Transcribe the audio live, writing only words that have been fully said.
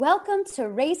Welcome to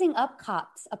Raising Up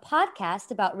Copts, a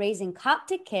podcast about raising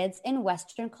Coptic kids in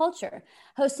Western culture,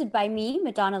 hosted by me,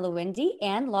 Madonna Lewindi,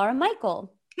 and Laura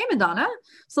Michael. Hey, Madonna.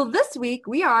 So this week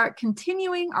we are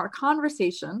continuing our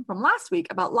conversation from last week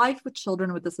about life with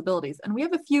children with disabilities, and we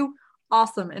have a few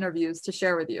awesome interviews to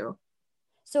share with you.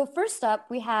 So first up,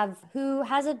 we have who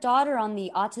has a daughter on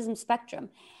the autism spectrum,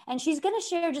 and she's going to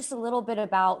share just a little bit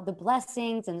about the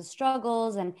blessings and the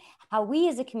struggles and how we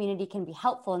as a community can be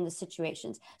helpful in these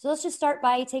situations. So let's just start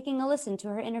by taking a listen to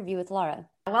her interview with Laura.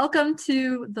 Welcome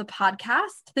to the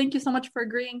podcast. Thank you so much for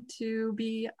agreeing to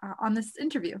be on this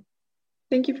interview.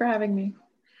 Thank you for having me.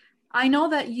 I know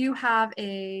that you have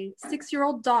a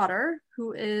 6-year-old daughter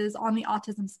who is on the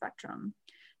autism spectrum.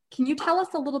 Can you tell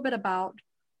us a little bit about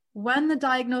when the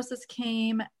diagnosis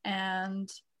came and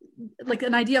like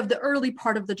an idea of the early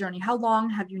part of the journey? How long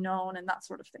have you known and that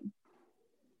sort of thing?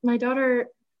 My daughter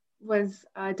was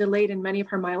delayed in many of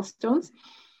her milestones.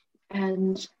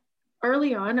 And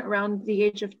early on, around the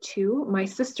age of 2, my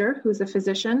sister, who's a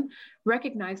physician,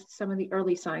 recognized some of the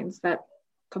early signs that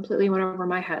completely went over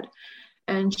my head.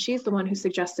 And she's the one who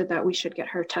suggested that we should get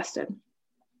her tested.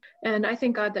 And I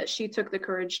thank God that she took the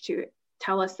courage to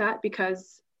tell us that,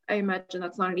 because I imagine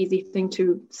that's not an easy thing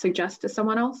to suggest to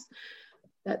someone else,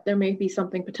 that there may be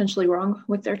something potentially wrong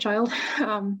with their child.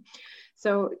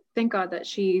 So thank God that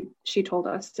she told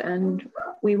us, and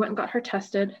we went and got her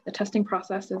tested. The testing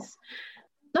process is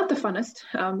not the funnest.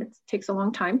 It takes a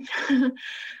long time.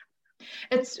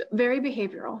 It's very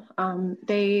behavioral.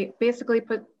 They basically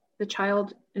put the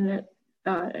child in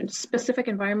a specific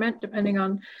environment depending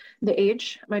on the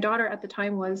age. My daughter at the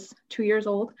time was 2 years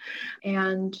old,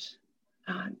 and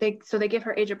they give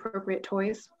her age-appropriate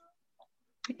toys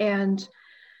and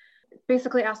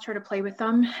basically asked her to play with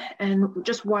them and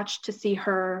just watch to see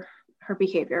her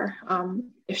behavior.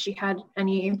 If she had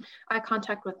any eye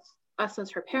contact with us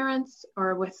as her parents,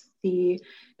 or with the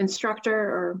instructor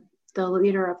or the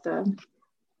leader of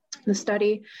the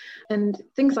study, and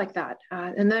things like that.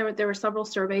 And there were several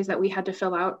surveys that we had to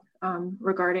fill out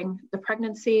regarding the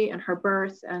pregnancy and her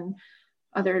birth and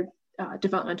other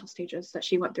developmental stages that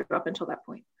she went through up until that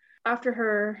point.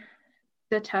 After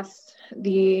the test,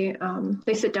 they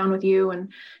sit down with you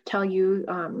and tell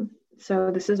you, so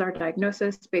this is our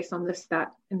diagnosis based on this,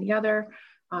 that, and the other.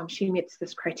 She meets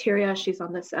this criteria. She's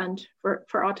on this end for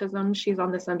autism. She's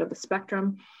on this end of the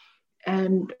spectrum,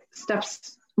 and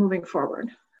steps moving forward.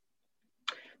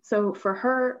 So for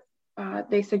her,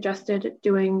 they suggested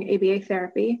doing ABA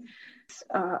therapy,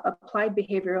 applied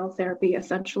behavioral therapy,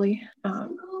 essentially.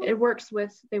 They work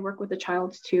with the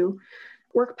child to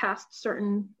work past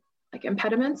certain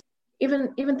impediments,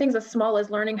 even things as small as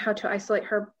learning how to isolate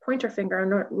her pointer finger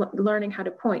and learning how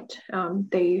to point.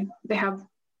 They have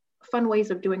fun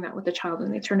ways of doing that with the child,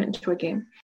 and they turn it into a game.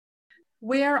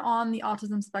 Where on the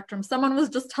autism spectrum? Someone was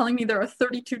just telling me there are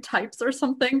 32 types or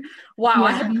something. Wow,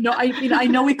 yeah. I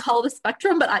know we call it a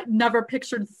spectrum, but I never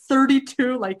pictured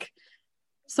 32.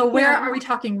 So where are we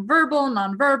talking? Verbal,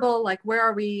 nonverbal? Where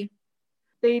are we?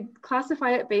 They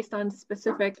classify it based on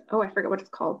specific, I forget what it's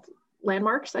called,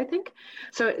 landmarks, I think.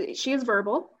 So she is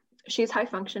verbal. She's high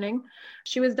functioning.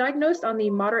 She was diagnosed on the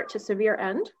moderate to severe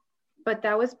end, but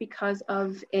that was because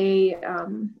of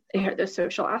the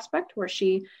social aspect, where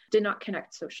she did not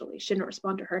connect socially. She didn't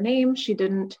respond to her name. She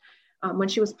didn't, when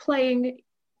she was playing,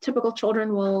 typical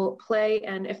children will play,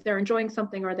 and if they're enjoying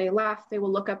something or they laugh, they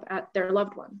will look up at their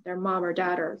loved one, their mom or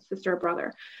dad or sister or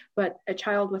brother. But a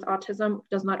child with autism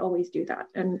does not always do that.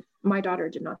 And my daughter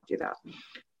did not do that.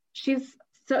 She's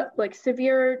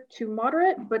severe to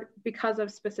moderate, but because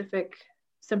of specific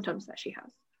symptoms that she has.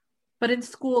 But in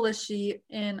school, is she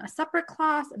in a separate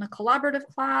class, in a collaborative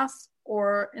class,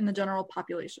 or in the general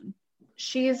population?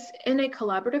 She's in a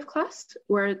collaborative class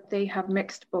where they have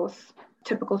mixed both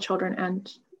typical children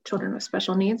and children with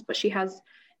special needs, but she has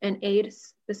an aide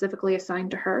specifically assigned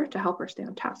to her to help her stay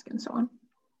on task and so on.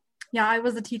 Yeah, I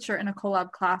was a teacher in a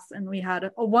collab class, and we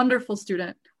had a wonderful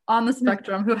student on the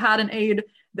spectrum who had an aide.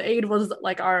 The aide was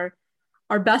our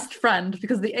best friend,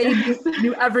 because the aide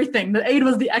knew everything. The aide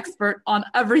was the expert on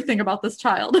everything about this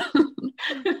child.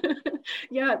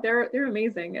 Yeah, they're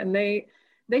amazing, and they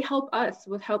help us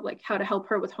with how to help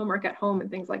her with homework at home and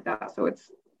things like that. So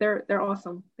they're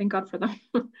awesome. Thank God for them.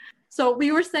 So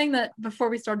we were saying that before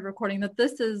we started recording that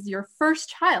this is your first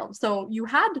child. So you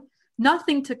had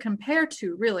nothing to compare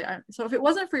to, really. So if it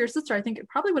wasn't for your sister, I think it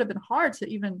probably would have been hard to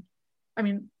even,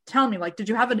 tell me, did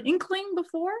you have an inkling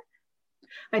before?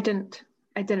 I didn't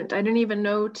even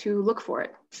know to look for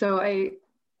it. So I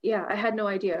had no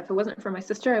idea. If it wasn't for my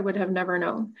sister, I would have never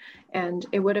known. And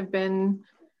it would have been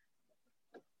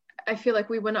I feel like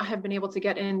we would not have been able to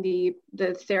get in the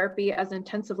therapy as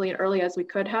intensively and early as we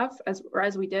could have,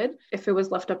 as we did, if it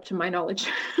was left up to my knowledge.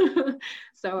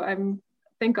 So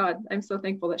thank God, I'm so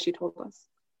thankful that she told us.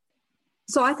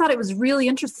 So I thought it was really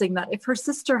interesting that if her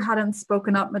sister hadn't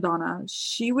spoken up, Madonna,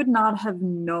 she would not have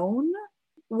known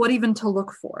what even to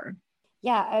look for.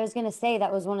 Yeah, I was going to say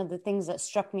that was one of the things that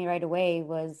struck me right away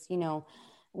was,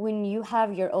 when you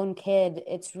have your own kid,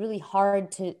 it's really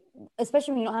hard to,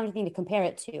 especially when you don't have anything to compare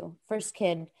it to. First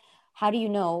kid, how do you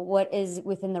know what is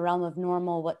within the realm of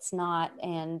normal, what's not?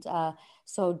 And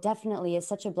so definitely it's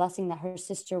such a blessing that her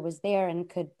sister was there and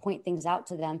could point things out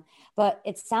to them. But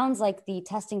it sounds like the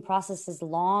testing process is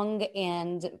long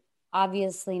and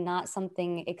obviously not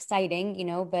something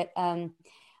exciting, but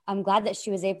I'm glad that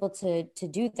she was able to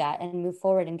do that and move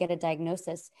forward and get a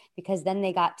diagnosis, because then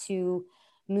they got to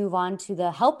move on to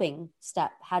the helping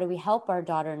step. How do we help our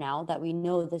daughter now that we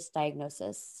know this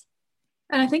diagnosis?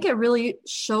 And I think it really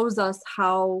shows us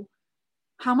how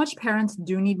much parents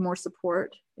do need more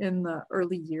support in the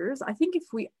early years. I think if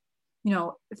we,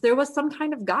 if there was some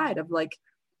kind of guide of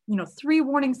 3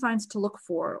 warning signs to look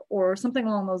for or something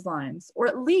along those lines, or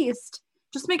at least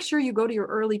just make sure you go to your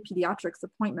early pediatrics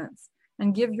appointments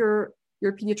and give your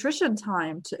pediatrician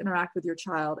time to interact with your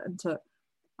child and to,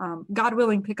 God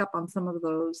willing, pick up on some of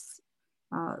those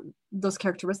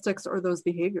characteristics or those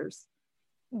behaviors.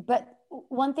 But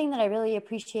one thing that I really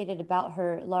appreciated about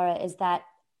her, Laura, is that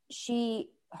she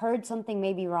heard something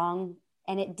maybe wrong,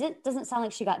 and it doesn't sound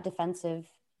like she got defensive.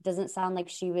 Doesn't sound like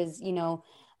she was,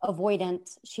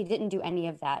 avoidant. She didn't do any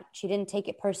of that. She didn't take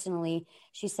it personally.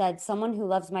 She said, someone who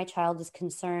loves my child is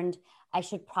concerned. I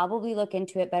should probably look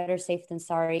into it. Better safe than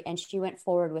sorry. And she went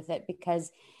forward with it,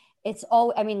 because it's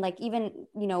all, even,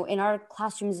 in our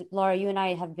classrooms, Laura, you and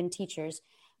I have been teachers.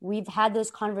 We've had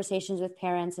those conversations with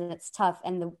parents, and it's tough.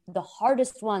 And the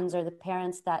hardest ones are the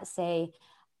parents that say,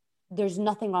 there's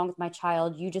nothing wrong with my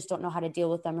child. You just don't know how to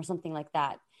deal with them, or something like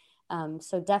that.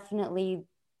 So definitely,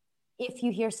 if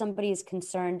you hear somebody is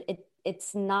concerned,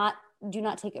 do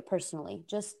not take it personally.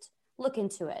 Just look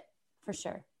into it for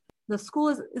sure. The school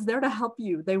is there to help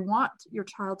you. They want your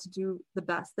child to do the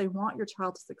best. They want your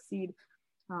child to succeed.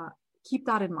 Keep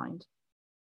that in mind.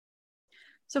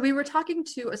 So we were talking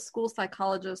to a school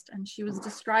psychologist, and she was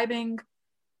describing,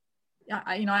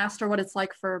 I asked her what it's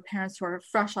like for parents who are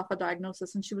fresh off a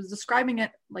diagnosis, and she was describing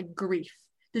it like grief.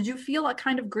 Did you feel a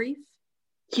kind of grief?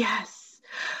 Yes.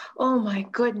 Oh my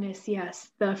goodness,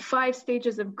 yes. The 5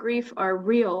 stages of grief are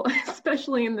real,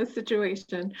 especially in this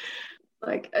situation.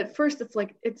 Like at first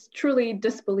it's truly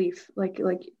disbelief. Like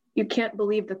you can't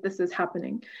believe that this is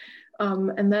happening.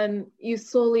 And then you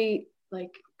slowly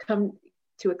come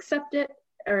to accept it,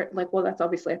 or that's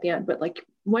obviously at the end, but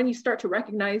when you start to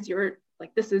recognize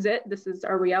this is it, this is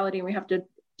our reality and we have to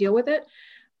deal with it,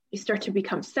 you start to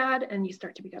become sad and you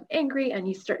start to become angry, and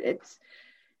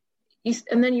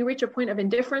and then you reach a point of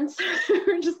indifference.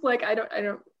 You're just I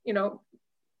don't,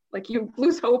 you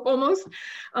lose hope almost.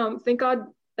 Thank God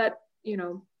that,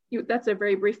 that's a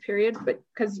very brief period, but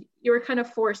because you're kind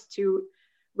of forced to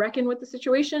reckon with the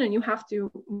situation and you have to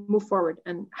move forward.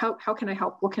 And how can I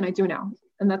help? What can I do now?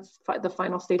 And that's the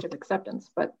final stage of acceptance.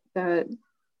 But it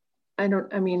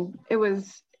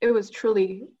was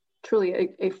truly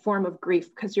a form of grief,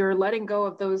 because you're letting go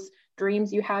of those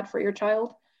dreams you had for your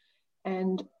child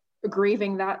and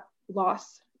grieving that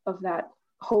loss of that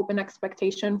hope and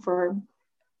expectation for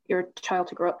your child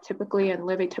to grow up typically and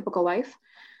live a typical life.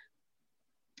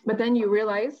 But then you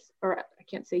realize, or I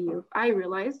can't say you, I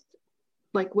realized,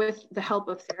 with the help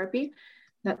of therapy,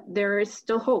 that there is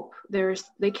still hope.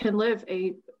 They can live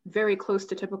a very close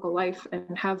to typical life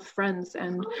and have friends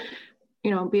and,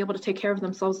 be able to take care of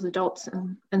themselves as adults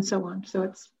and so on.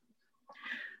 So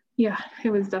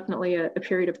it was definitely a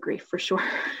period of grief for sure.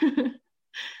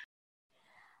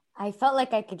 I felt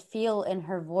like I could feel in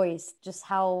her voice just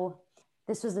how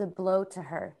this was a blow to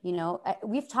her.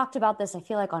 We've talked about this, I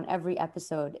feel like, on every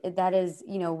episode. That is,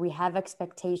 we have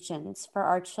expectations for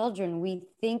our children. We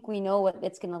think we know what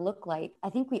it's going to look like.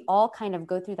 I think we all kind of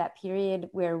go through that period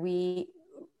where we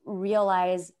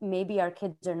realize maybe our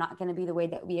kids are not going to be the way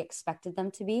that we expected them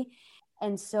to be.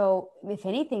 And so, if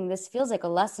anything, this feels like a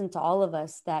lesson to all of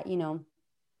us that,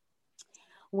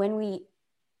 when we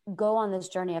go on this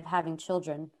journey of having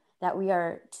children, that we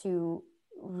have to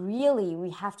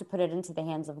put it into the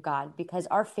hands of God, because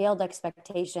our failed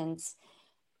expectations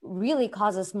really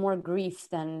cause us more grief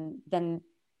than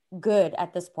good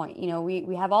at this point.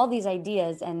 We have all these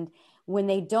ideas, and when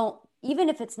they don't, even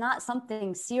if it's not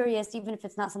something serious, even if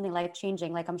it's not something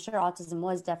life-changing, I'm sure autism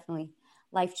was definitely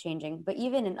life-changing, but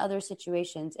even in other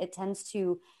situations, it tends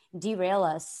to derail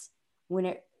us when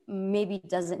it maybe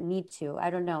doesn't need to. I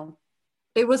don't know.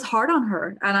 It was hard on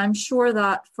her. And I'm sure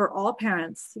that for all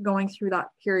parents going through that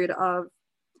period of,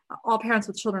 all parents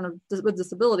with children with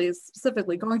disabilities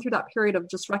specifically, going through that period of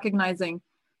just recognizing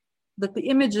that the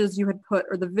images you had put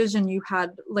or the vision you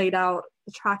had laid out,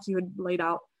 the track you had laid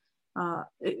out,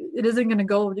 it isn't going to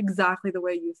go exactly the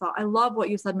way you thought. I love what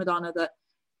you said, Madonna, that,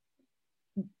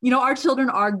 you know, our children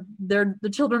they're the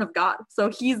children of God. So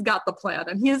he's got the plan,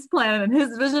 and his plan and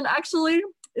his vision actually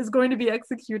is going to be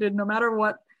executed no matter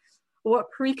what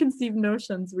preconceived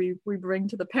notions we bring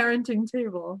to the parenting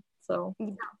table. So,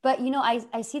 but you know,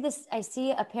 I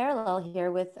see a parallel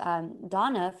here with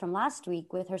Donna from last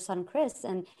week with her son Chris,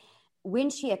 and when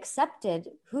she accepted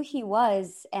who he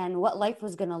was and what life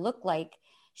was going to look like,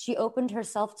 she opened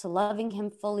herself to loving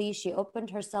him fully. She opened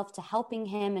herself to helping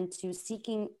him and to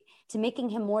making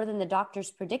him more than the doctors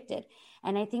predicted.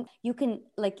 And I think you can,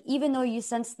 like, even though you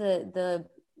sense the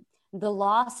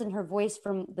loss in her voice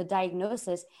from the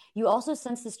diagnosis, you also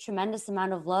sense this tremendous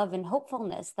amount of love and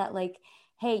hopefulness that, like,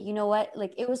 hey, you know what?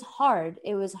 Like, it was hard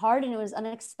and it was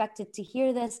unexpected to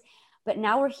hear this, but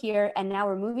now we're here and now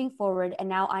we're moving forward. And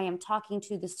now I am talking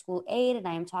to the school aide and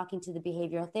I am talking to the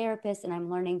behavioral therapist, and I'm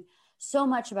learning so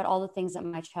much about all the things that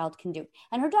my child can do.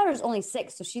 And her daughter's only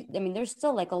 6. So there's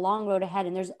still like a long road ahead,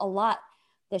 and there's a lot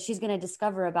that she's going to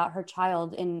discover about her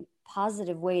child in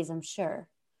positive ways, I'm sure.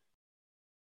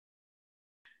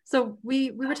 So we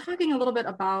were talking a little bit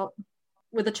about,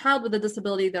 with a child with a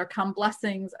disability, there come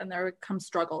blessings and there come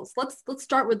struggles. Let's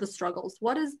start with the struggles.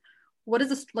 What is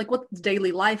this like? What's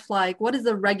daily life like? What is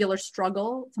a regular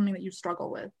struggle? Something that you struggle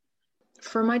with?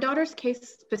 For my daughter's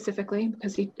case specifically,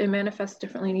 because it manifests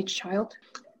differently in each child,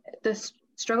 this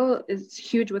struggle is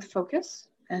huge with focus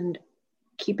and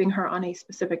keeping her on a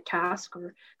specific task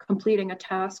or completing a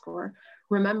task or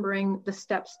remembering the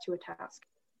steps to a task.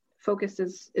 Focus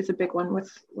is a big one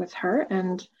with her.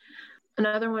 And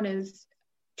another one is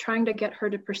trying to get her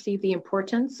to perceive the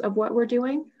importance of what we're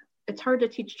doing. It's hard to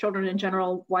teach children in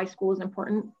general why school is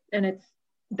important, and it's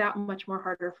that much more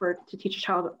harder to teach a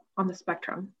child on the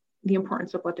spectrum the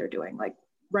importance of what they're doing. Like,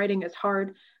 writing is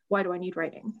hard. Why do I need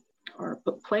writing? Or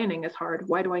planning is hard.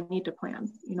 Why do I need to plan?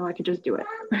 You know, I could just do it,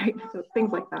 right? So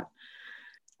things like that.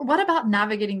 What about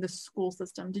navigating the school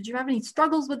system? Did you have any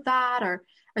struggles with that? Or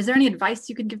is there any advice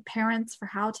you could give parents for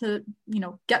how to, you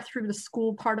know, get through the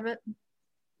school part of it?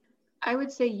 I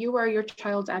would say you are your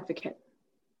child's advocate.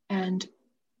 And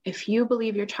if you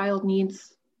believe your child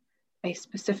needs a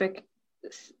specific,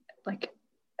 like,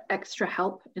 extra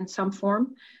help in some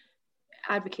form,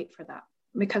 advocate for that,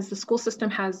 because the school system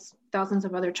has thousands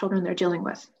of other children they're dealing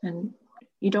with, and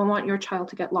you don't want your child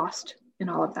to get lost in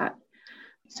all of that.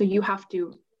 So you have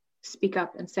to speak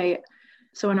up and say it.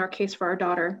 So in our case for our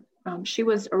daughter, she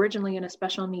was originally in a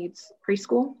special needs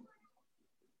preschool.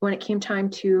 When it came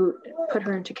time to put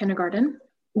her into kindergarten,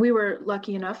 we were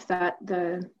lucky enough that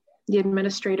the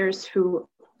administrators who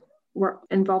were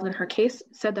involved in her case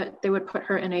said that they would put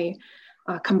her in a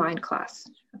combined class.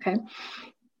 Okay.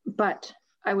 But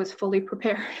I was fully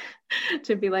prepared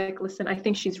to be like, listen, I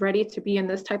think she's ready to be in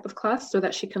this type of class so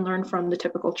that she can learn from the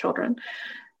typical children.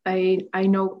 I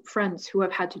know friends who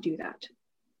have had to do that.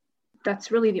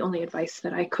 That's really the only advice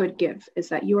that I could give, is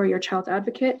that you are your child's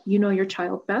advocate. You know your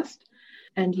child best,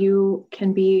 and you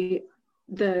can be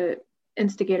the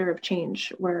instigator of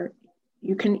change, where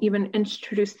you can even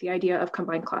introduce the idea of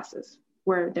combined classes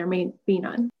where there may be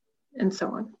none, and so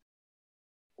on.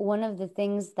 One of the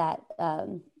things that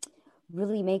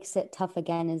really makes it tough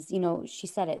again is, you know, she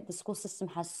said it, the school system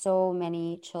has so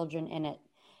many children in it.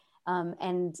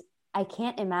 And I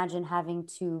can't imagine having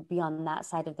to be on that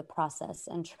side of the process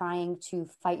and trying to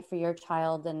fight for your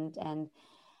child. And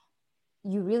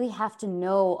you really have to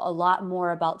know a lot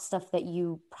more about stuff that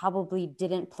you probably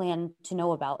didn't plan to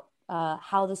know about,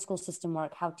 how the school system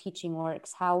works, how teaching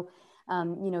works, how,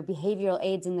 behavioral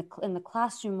aids in the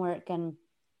classroom work. And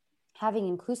having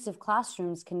inclusive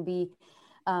classrooms can be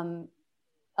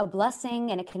a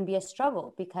blessing, and it can be a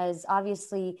struggle, because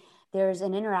obviously there's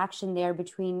an interaction there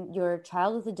between your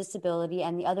child with a disability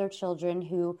and the other children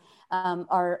who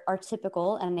are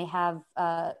typical, and they have,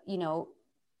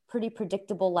 pretty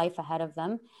predictable life ahead of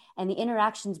them. And the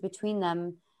interactions between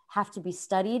them have to be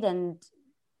studied, and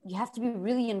you have to be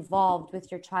really involved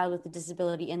with your child with a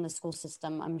disability in the school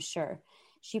system, I'm sure.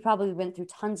 She probably went through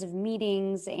tons of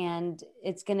meetings, and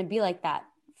it's going to be like that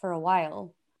for a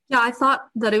while. Yeah, I thought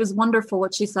that it was wonderful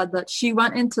what she said, that she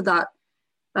went into that,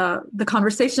 the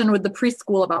conversation with the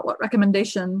preschool about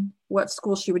what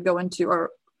school she would go into,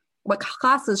 or what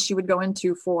classes she would go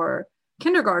into for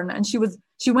kindergarten. And she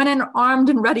she went in armed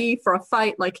and ready for a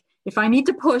fight. Like, if I need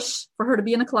to push for her to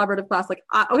be in a collaborative class, like,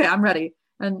 okay, I'm ready.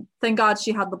 And thank God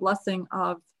she had the blessing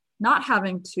of not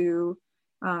having to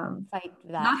Fight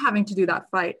that. not having to do that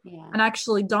fight. Yeah. And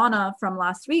actually, Donna from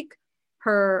last week,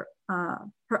 her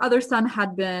other son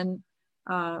had been,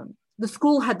 the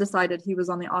school had decided he was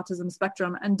on the autism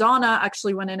spectrum, and Donna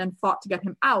actually went in and fought to get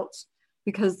him out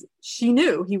because she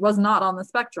knew he was not on the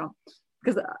spectrum.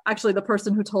 Because actually the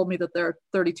person who told me that there are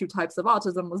 32 types of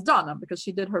autism was Donna, because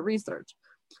she did her research.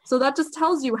 So that just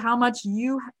tells you how much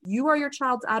you are your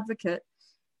child's advocate.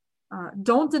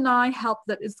 Don't deny help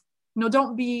that is,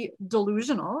 don't be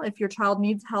delusional. If your child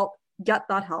needs help, get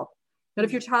that help. But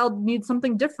if your child needs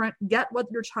something different, get what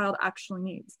your child actually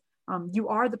needs. You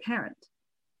are the parent.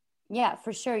 Yeah,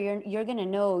 for sure. You're going to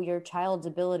know your child's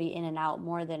ability in and out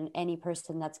more than any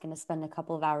person that's going to spend a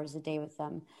couple of hours a day with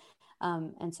them.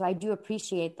 And so I do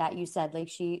appreciate that you said, like,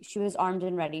 she was armed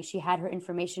and ready. She had her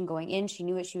information going in. She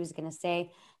knew what she was going to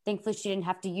say. Thankfully, she didn't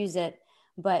have to use it,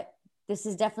 but this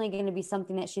is definitely going to be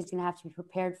something that she's going to have to be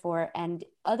prepared for. And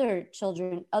other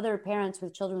parents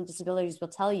with children with disabilities will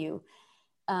tell you,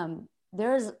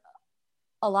 there's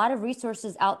a lot of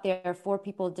resources out there for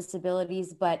people with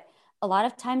disabilities, but a lot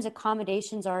of times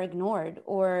accommodations are ignored,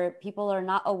 or people are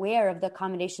not aware of the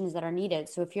accommodations that are needed.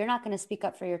 So if you're not going to speak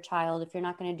up for your child, if you're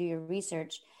not going to do your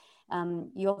research,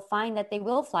 you'll find that they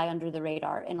will fly under the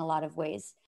radar in a lot of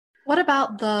ways. What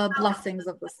about the blessings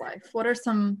of this life? What are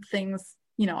some things,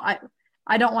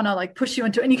 I don't want to like push you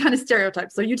into any kind of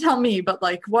stereotype, so you tell me, but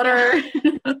like, what are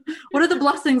what are the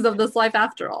blessings of this life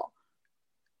after all?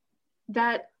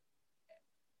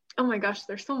 Oh my gosh,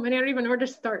 there's so many. I don't even know where to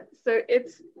start. So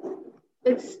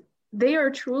they are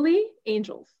truly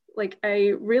angels. Like,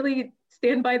 I really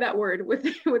stand by that word with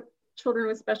children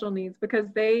with special needs, because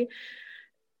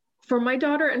for my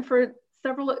daughter and for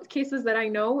several cases that I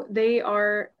know, they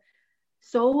are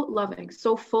so loving,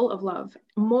 so full of love,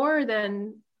 more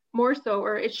so,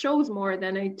 or it shows more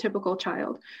than a typical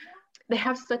child. They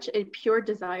have such a pure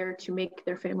desire to make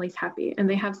their families happy, and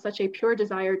they have such a pure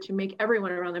desire to make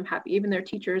everyone around them happy, even their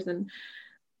teachers, and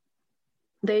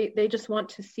they just want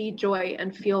to see joy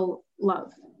and feel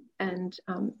love. And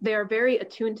they are very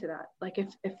attuned to that. Like,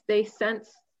 if they sense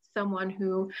someone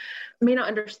who may not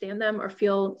understand them or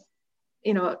feel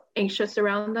anxious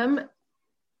around them,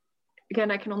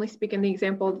 again, I can only speak in the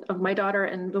example of my daughter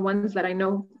and the ones that I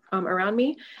know around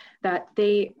me, that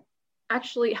they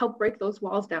actually help break those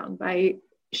walls down by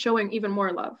showing even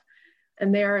more love.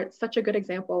 And they're such a good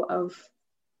example of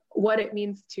what it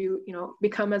means to,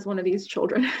 become as one of these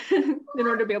children in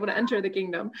order to be able to enter the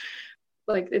kingdom.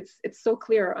 Like, it's so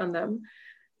clear on them.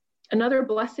 Another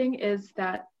blessing is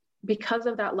that because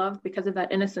of that love, because of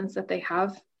that innocence that they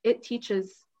have, it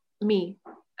teaches me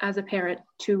as a parent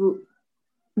to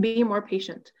be more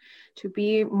patient, to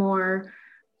be more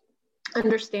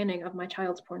understanding of my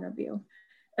child's point of view.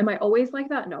 Am I always like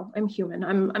that? No, I'm human.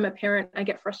 I'm a parent. I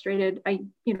get frustrated. I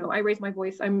raise my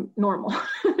voice. I'm normal,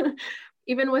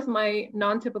 even with my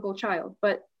non-typical child.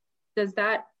 But does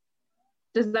that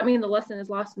mean the lesson is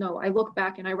lost? No, I look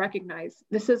back and I recognize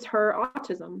this is her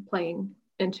autism playing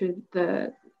into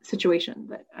the situation,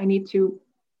 that I need to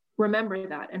remember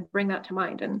that and bring that to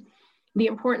mind, and the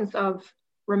importance of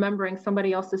remembering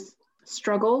somebody else's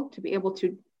struggle to be able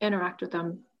to interact with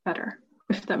them better,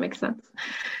 if that makes sense.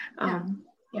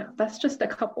 Yeah, that's just a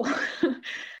couple.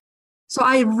 So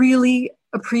I really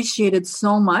appreciated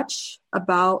so much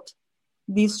about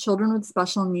these children with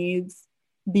special needs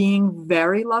being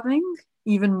very loving,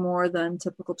 even more than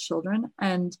typical children.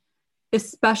 And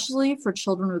especially for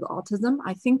children with autism,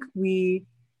 I think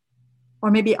or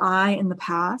maybe I in the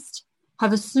past,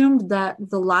 have assumed that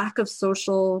the lack of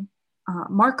social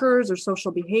markers or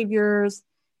social behaviors,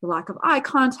 the lack of eye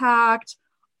contact,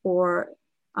 or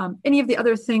any of the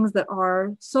other things that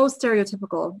are so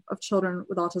stereotypical of children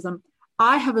with autism,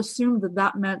 I have assumed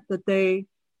that meant that they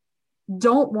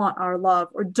don't want our love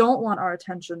or don't want our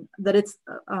attention, that it's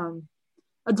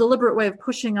a deliberate way of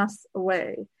pushing us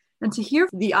away. And to hear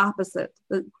the opposite,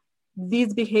 that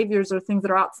these behaviors are things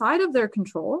that are outside of their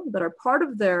control, that are part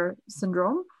of their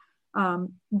syndrome,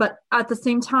 but at the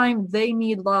same time, they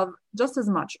need love just as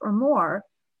much or more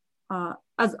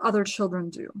as other children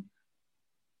do.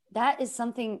 That is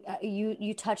something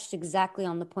you touched exactly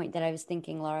on the point that I was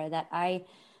thinking, Laura, that I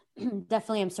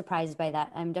definitely am surprised by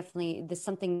that. There's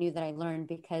something new that I learned,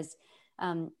 because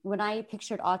when I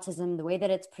pictured autism, the way that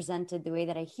it's presented, the way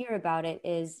that I hear about it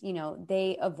is,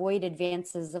 they avoid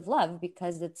advances of love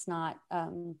because it's not, I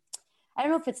don't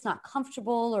know if it's not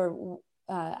comfortable, or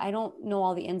I don't know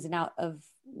all the ins and outs of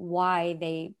why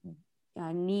they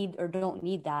need or don't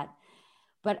need that.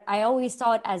 But I always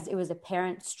saw it as it was a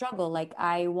parent struggle. Like,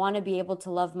 I want to be able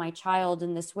to love my child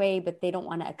in this way, but they don't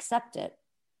want to accept it.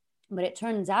 But it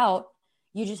turns out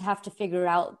you just have to figure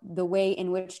out the way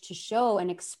in which to show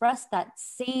and express that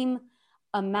same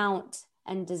amount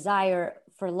and desire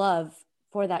for love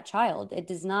for that child.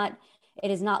 It is not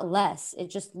less. It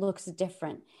just looks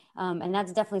different. And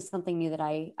that's definitely something new that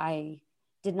I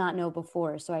did not know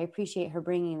before. So I appreciate her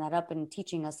bringing that up and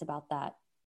teaching us about that.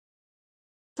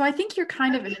 So I think you're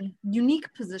kind of in a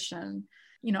unique position,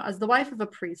 as the wife of a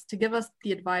priest, to give us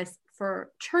the advice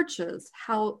for churches,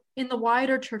 how in the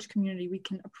wider church community we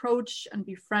can approach and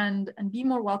befriend and be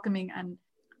more welcoming and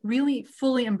really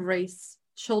fully embrace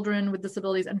children with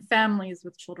disabilities and families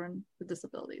with children with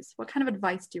disabilities. What kind of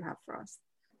advice do you have for us?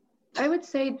 I would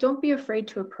say don't be afraid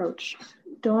to approach.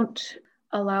 Don't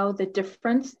allow the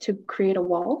difference to create a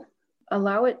wall.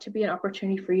 Allow it to be an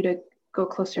opportunity for you to go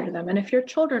closer to them. And if your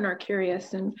children are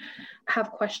curious and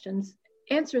have questions,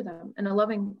 answer them in a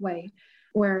loving way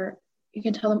where you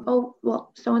can tell them, oh,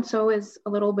 well, so-and-so is a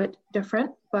little bit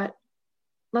different, but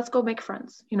let's go make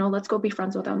friends. Let's go be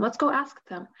friends with them. Let's go ask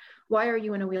them, why are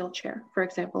you in a wheelchair? For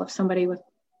example, if somebody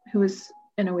who is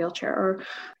in a wheelchair, or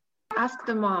ask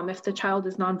the mom if the child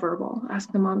is nonverbal.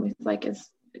 Ask the mom,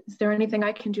 is there anything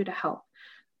I can do to help?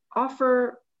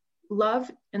 Offer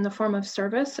love in the form of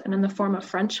service and in the form of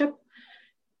friendship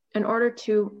in order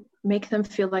to make them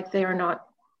feel like they are not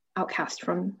outcast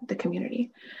from the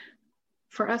community.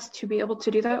 For us to be able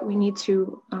to do that, we need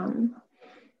to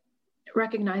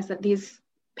recognize that these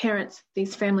parents,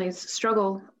 these families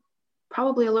struggle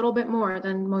probably a little bit more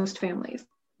than most families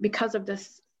because of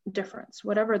this difference,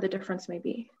 whatever the difference may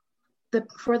be.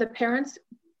 For the parents,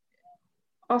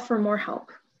 offer more help.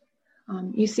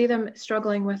 You see them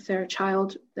struggling with their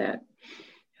child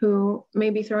who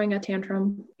may be throwing a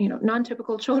tantrum.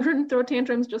 Non-typical children throw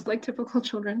tantrums just like typical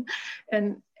children,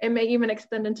 and it may even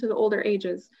extend into the older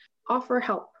ages. Offer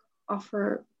help.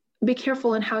 Be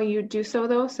careful in how you do so,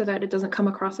 though, so that it doesn't come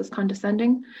across as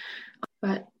condescending.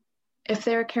 But if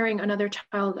they're carrying another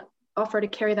child, offer to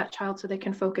carry that child so they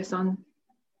can focus on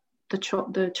the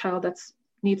child that's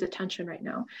needs attention right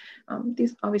now.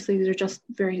 These are just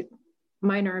very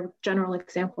minor general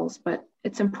examples, but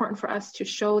it's important for us to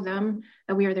show them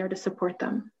that we are there to support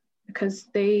them because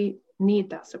they need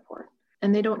that support,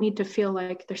 and they don't need to feel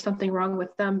like there's something wrong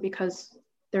with them because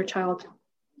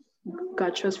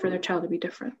God chose for their child to be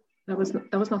different. That was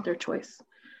not their choice.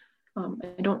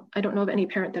 I don't know of any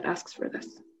parent that asks for this,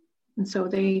 and so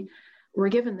they were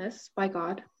given this by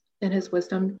God in His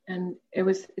wisdom, and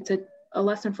it's a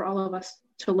lesson for all of us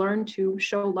to learn to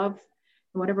show love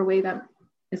in whatever way that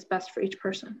is best for each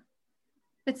person.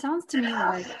 It sounds to me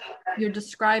like you're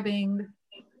describing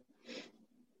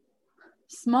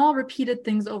small repeated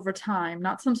things over time,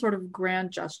 not some sort of grand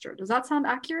gesture. Does that sound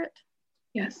accurate?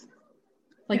 Yes.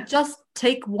 Just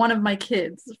take one of my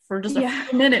kids for just a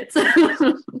few minutes.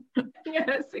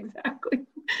 Yes, exactly.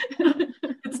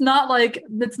 It's not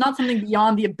something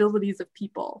beyond the abilities of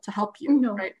people to help you,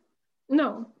 no. Right?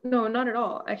 No, not at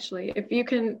all. Actually, if you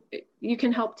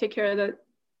can help take care of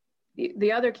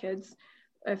the other kids,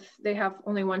 if they have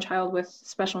only one child with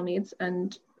special needs,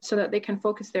 and so that they can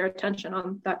focus their attention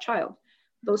on that child.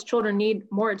 Those children need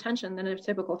more attention than a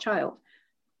typical child.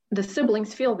 The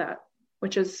siblings feel that,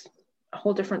 which is a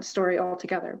whole different story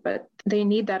altogether, but they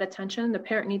need that attention. The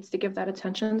parent needs to give that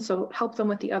attention. So help them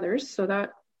with the others so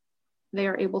that they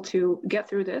are able to get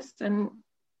through this and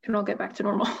can all get back to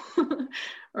normal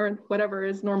or whatever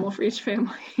is normal for each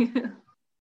family.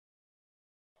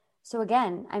 So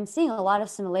again, I'm seeing a lot of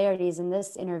similarities in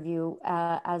this interview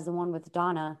as the one with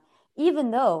Donna,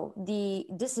 even though the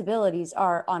disabilities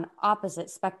are on opposite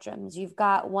spectrums. You've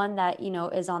got one that,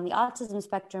 is on the autism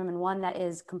spectrum and one that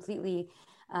is completely,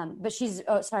 but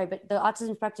the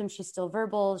autism spectrum, she's still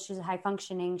verbal, she's high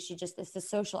functioning, it's the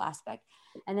social aspect.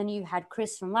 And then you had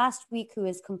Chris from last week, who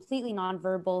is completely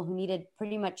nonverbal, who needed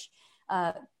pretty much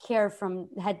care from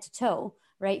head to toe,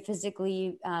 right?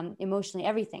 Physically, emotionally,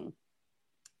 everything.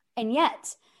 And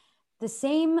yet the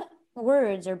same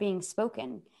words are being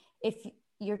spoken. If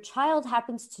your child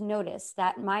happens to notice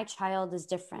that my child is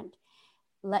different,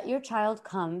 let your child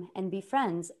come and be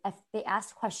friends. If they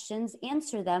ask questions,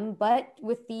 answer them, but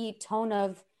with the tone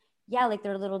of,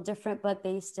 they're a little different, but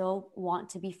they still want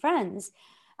to be friends.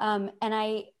 And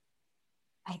I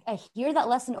hear that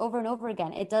lesson over and over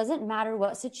again. It doesn't matter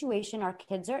what situation our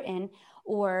kids are in,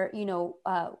 or,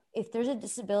 if there's a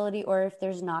disability or if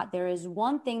there's not. There is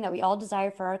one thing that we all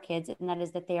desire for our kids, and that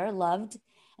is that they are loved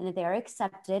and that they are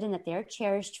accepted and that they are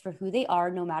cherished for who they are,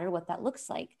 no matter what that looks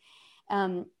like.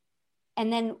 And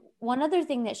then one other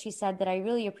thing that she said that I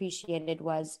really appreciated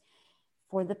was,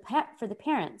 for the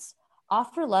parents.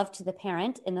 Offer love to the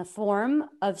parent in the form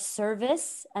of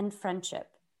service and friendship.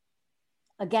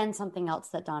 Again, something else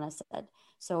that Donna said.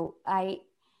 So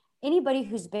anybody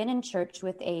who's been in church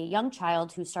with a young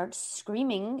child who starts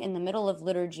screaming in the middle of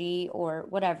liturgy or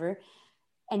whatever,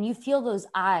 and you feel those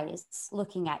eyes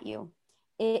looking at you,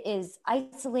 it is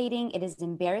isolating. It is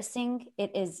embarrassing.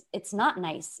 It's not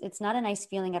nice. It's not a nice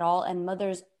feeling at all. And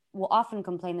mothers will often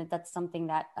complain that that's something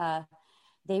that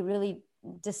they really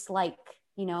dislike,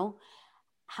 you know.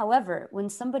 However, when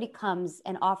somebody comes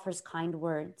and offers kind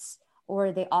words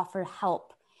or they offer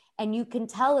help, and you can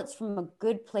tell it's from a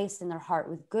good place in their heart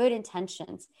with good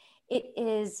intentions, it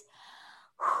is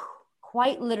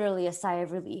quite literally a sigh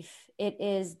of relief. It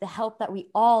is the help that we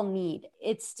all need.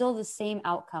 It's still the same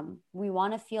outcome. We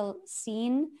want to feel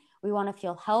seen, we want to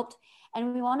feel helped,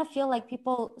 and we want to feel like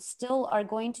people still are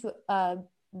going to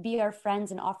be our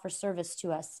friends and offer service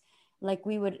to us like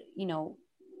we would, you know,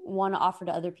 want to offer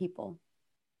to other people.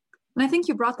 And I think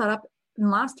you brought that up in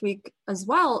last week as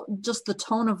well, just the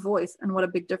tone of voice and what a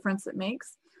big difference it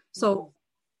makes. So,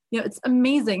 you know, it's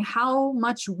amazing how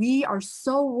much we are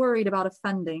so worried about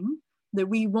offending that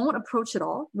we won't approach it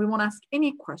all. We won't ask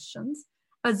any questions,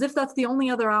 as if that's the only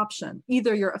other option.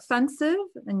 Either you're offensive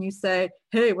and you say,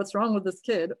 hey, what's wrong with this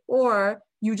kid? Or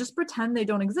you just pretend they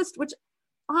don't exist, which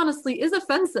honestly is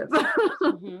offensive.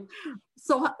 Mm-hmm.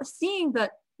 So seeing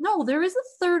that, no, there is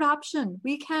a third option.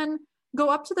 We can go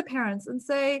up to the parents and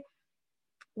say,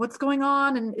 what's going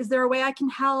on? And is there a way I can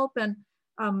help? And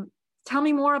tell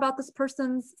me more about this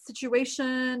person's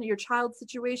situation, your child's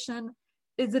situation.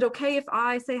 Is it okay if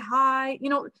I say hi? You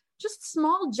know, just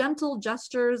small, gentle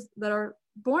gestures that are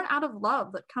born out of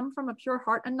love, that come from a pure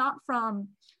heart and not from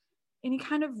any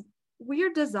kind of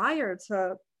weird desire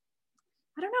to,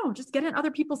 I don't know, just get in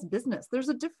other people's business. There's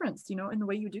a difference, you know, in the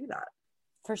way you do that.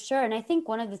 For sure. And I think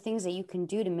one of the things that you can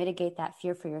do to mitigate that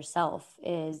fear for yourself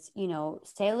is, you know,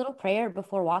 say a little prayer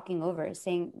before walking over,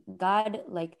 saying, God,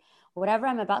 like whatever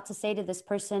I'm about to say to this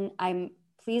person,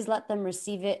 please let them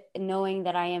receive it, knowing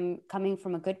that I am coming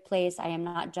from a good place. I am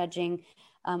not judging.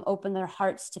 Open their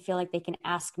hearts to feel like they can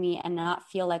ask me and not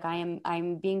feel like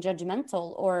I'm being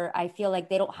judgmental, or I feel like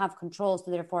they don't have control, so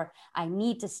therefore I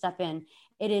need to step in.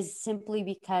 It is simply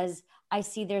because I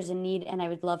see there's a need and I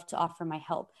would love to offer my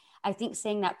help. I think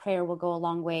saying that prayer will go a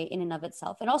long way in and of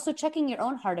itself. And also checking your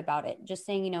own heart about it. Just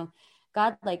saying, you know,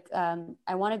 God, like,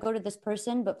 I want to go to this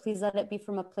person, but please let it be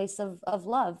from a place of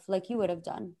love, like you would have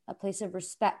done, a place of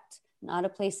respect, not a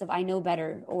place of I know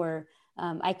better, or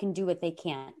I can do what they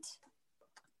can't.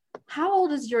 How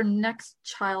old is your next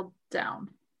child down?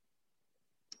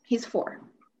 He's 4.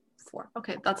 4.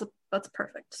 Okay, that's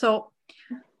perfect. So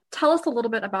tell us a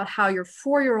little bit about how your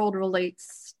 4-year-old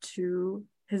relates to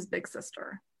his big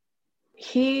sister.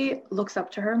 He looks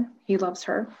up to her. He loves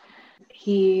her.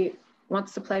 He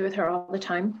wants to play with her all the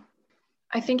time.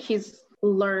 I think he's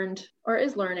learned, or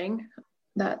is learning,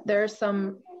 that there's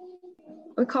some,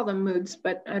 we call them moods,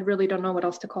 but I really don't know what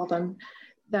else to call them,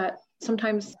 that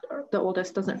sometimes the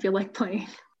oldest doesn't feel like playing.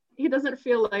 He doesn't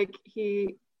feel like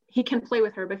he can play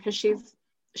with her because she's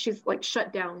like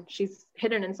shut down. She's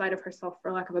hidden inside of herself,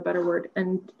 for lack of a better word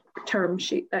and term,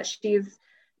 that she's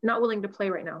not willing to play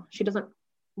right now. She doesn't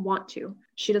want to.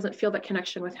 She doesn't feel that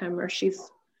connection with him, or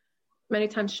many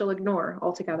times she'll ignore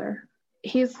altogether.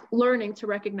 He's learning to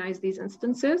recognize these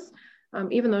instances,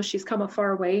 even though she's come a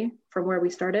far way from where we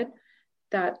started,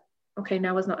 that, okay,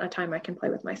 now is not a time I can play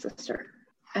with my sister.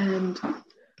 And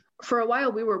for a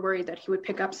while, we were worried that he would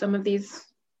pick up some of these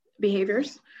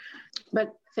behaviors,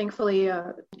 but thankfully,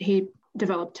 he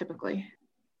developed typically.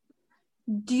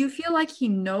 Do you feel like he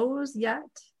knows yet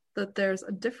that there's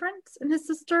a difference in his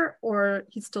sister, or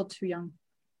he's still too young?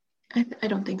 I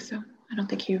don't think so. I don't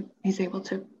think he's able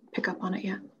to pick up on it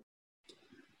yet.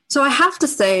 So I have to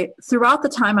say, throughout the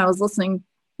time I was listening,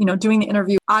 you know, doing the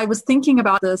interview, I was thinking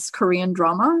about this Korean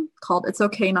drama called It's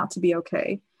Okay Not to Be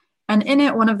Okay. And in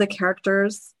it, one of the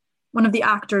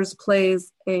actors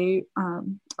plays a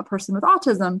person with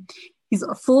autism. He's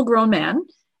a full-grown man,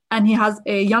 and he has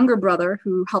a younger brother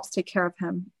who helps take care of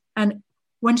him. And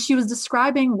when she was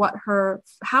describing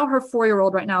how her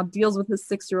 4-year-old right now deals with his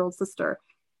 6-year-old sister,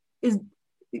 is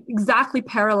exactly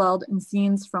paralleled in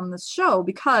scenes from this show,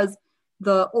 because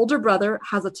the older brother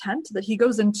has a tent that he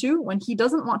goes into when he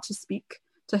doesn't want to speak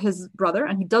to his brother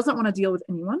and he doesn't want to deal with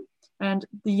anyone. And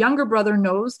the younger brother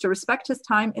knows to respect his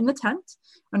time in the tent.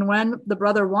 And when the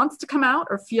brother wants to come out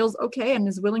or feels okay and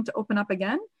is willing to open up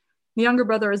again, the younger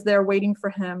brother is there waiting for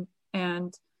him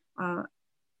and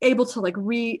able to like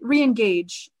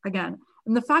re-engage again.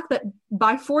 And the fact that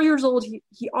by 4 years old,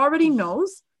 he already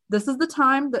knows this is the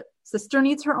time that sister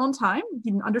needs her own time.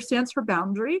 He understands her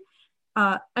boundary.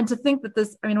 And to think that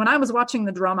this, I mean, when I was watching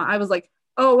the drama, I was like,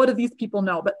 oh, what do these people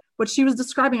know? But what she was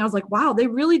describing, I was like, wow, they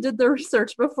really did their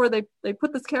research before they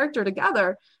put this character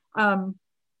together.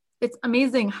 It's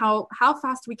amazing how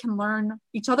fast we can learn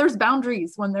each other's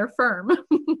boundaries when they're firm.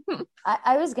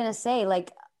 I was going to say,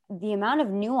 like, the amount of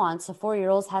nuance a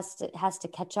 4-year-old has to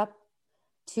catch up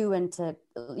to and to,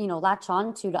 latch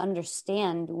on to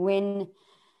understand when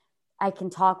I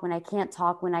can talk, when I can't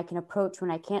talk, when I can approach,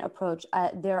 when I can't approach.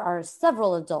 There are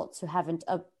several adults who haven't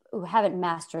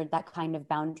mastered that kind of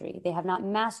boundary. They have not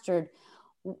mastered,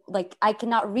 like, I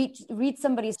cannot read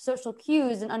somebody's social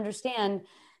cues and understand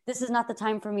this is not the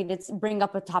time for me to bring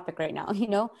up a topic right now,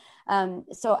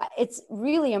 So it's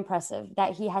really impressive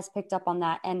that he has picked up on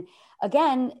that. And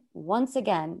once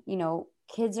again,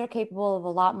 kids are capable of a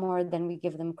lot more than we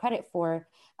give them credit for.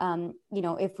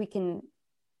 If we can,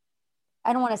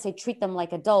 I don't want to say treat them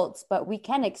like adults, but we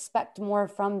can expect more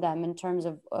from them in terms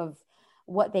of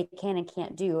what they can and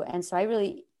can't do. And so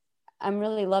I'm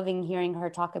really loving hearing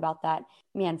her talk about that.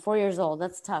 Man, 4 years old,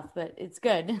 that's tough, but it's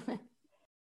good.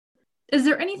 Is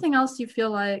there anything else you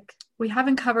feel like we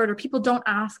haven't covered or people don't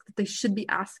ask that they should be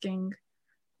asking?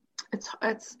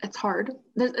 It's hard.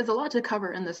 There's a lot to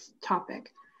cover in this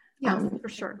topic. Yeah, for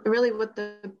sure. Really what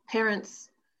the parents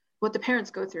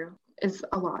go through is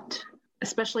a lot,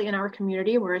 especially in our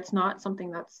community where it's not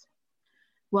something that's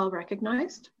well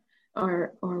recognized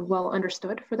or well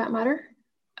understood for that matter.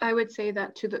 I would say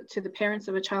that to the parents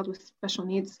of a child with special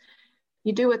needs,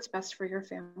 you do what's best for your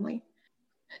family.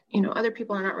 Other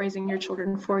people are not raising your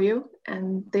children for you,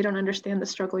 and they don't understand the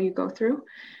struggle you go through,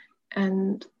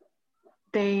 and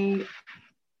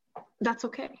that's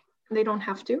okay. They don't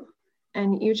have to,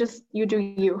 and you do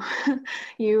you.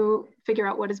 You figure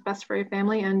out what is best for your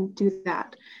family and do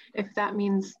that. If that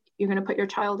means you're going to put your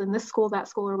child in this school, that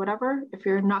school, or whatever, if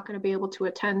you're not going to be able to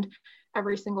attend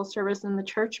every single service in the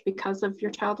church because of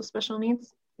your child with special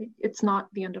needs, it's not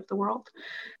the end of the world.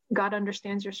 God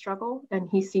understands your struggle and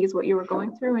he sees what you were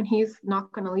going through, and he's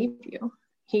not going to leave you.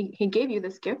 He gave you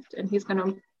this gift and he's going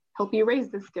to help you raise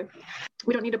this gift.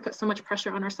 We don't need to put so much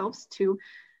pressure on ourselves to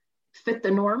fit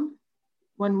the norm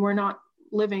when we're not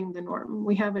living the norm.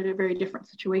 We have a very different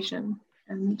situation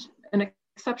and an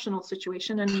exceptional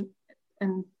situation,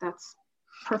 and that's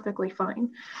perfectly fine.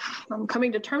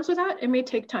 Coming to terms with that, it may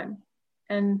take time.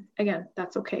 And again,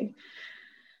 that's okay.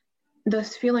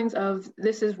 Those feelings of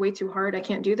this is way too hard, I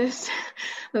can't do this.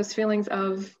 Those feelings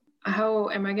of how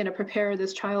am I going to prepare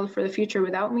this child for the future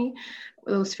without me?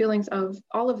 Those feelings of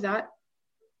all of that,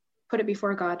 put it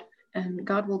before God and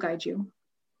God will guide you.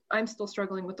 I'm still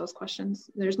struggling with those questions.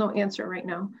 There's no answer right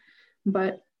now,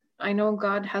 but I know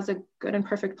God has a good and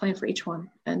perfect plan for each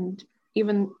one, and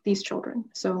even these children.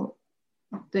 So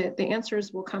the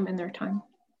answers will come in their time.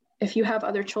 If you have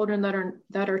other children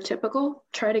that are typical,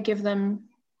 try to give them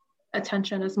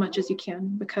attention as much as you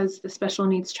can, because the special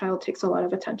needs child takes a lot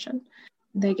of attention.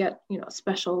 They get,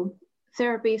 special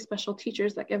therapy, special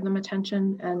teachers that give them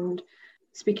attention, and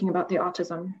speaking about the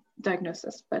autism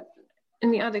diagnosis, but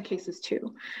in the other cases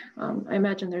too. I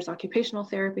imagine there's occupational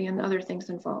therapy and other things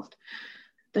involved.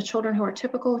 The children who are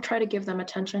typical, try to give them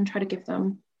attention, try to give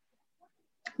them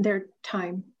their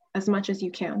time as much as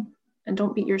you can, and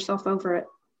don't beat yourself over it.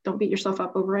 Don't beat yourself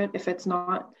up over it if it's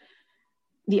not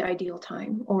the ideal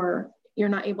time, or you're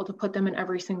not able to put them in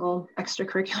every single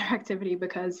extracurricular activity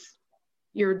because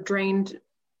you're drained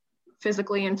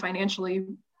physically and financially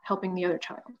helping the other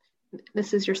child.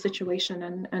 This is your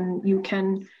situation, and you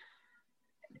can,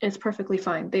 it's perfectly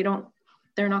fine. They're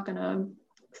not going to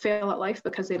fail at life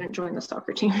because they didn't join the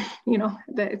soccer team.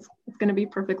 That it's going to be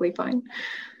perfectly fine.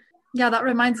 Yeah, that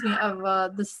reminds me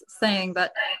of this saying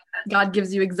that God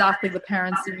gives you exactly the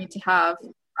parents you need to have.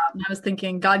 And I was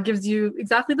thinking, God gives you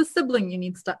exactly the sibling you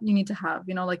need to have.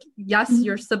 Yes,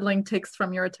 your sibling takes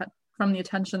from the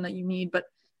attention that you need, but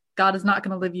God is not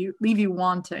going to leave you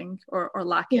wanting or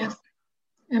lacking. Yes,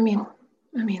 I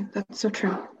mean that's so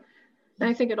true. And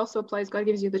I think it also applies. God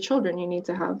gives you the children you need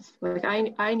to have. Like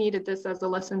I needed this as a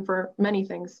lesson for many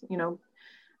things.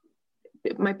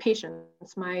 My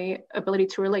patience, my ability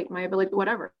to relate, my ability,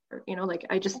 whatever.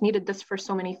 I just needed this for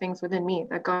so many things within me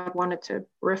that God wanted to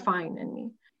refine in me.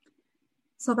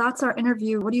 So that's our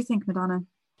interview. What do you think, Madonna?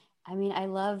 I mean, I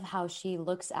love how she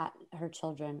looks at her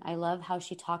children. I love how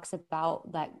she talks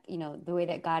about that, the way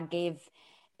that God gave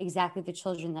exactly the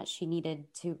children that she needed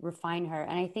to refine her.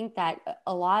 And I think that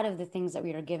a lot of the things that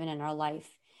we are given in our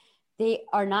life, they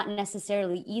are not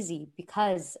necessarily easy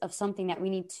because of something that we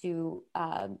need to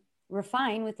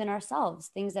refine within ourselves,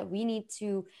 things that we need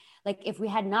to, like, if we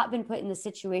had not been put in the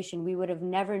situation, we would have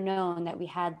never known that we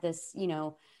had this,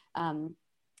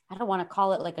 I don't want to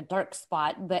call it like a dark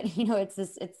spot, but it's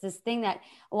this thing that,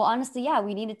 well, honestly, yeah,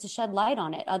 we needed to shed light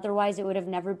on it. Otherwise it would have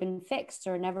never been fixed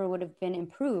or never would have been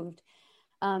improved.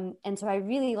 And so I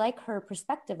really like her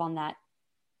perspective on that.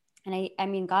 And I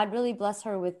mean, God really bless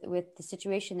her with the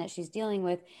situation that she's dealing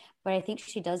with, but I think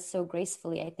she does so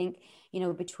gracefully. I think,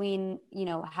 between,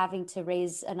 having to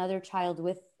raise another child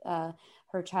with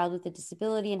her child with a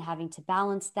disability and having to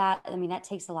balance that, I mean, that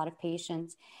takes a lot of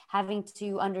patience. Having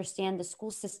to understand the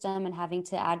school system and having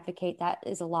to advocate, that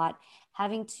is a lot.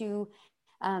 Having to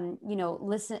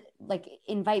listen, like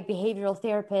invite behavioral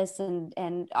therapists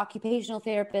and occupational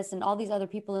therapists and all these other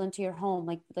people into your home,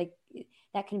 like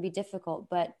that can be difficult,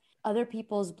 but other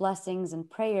people's blessings and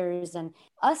prayers and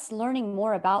us learning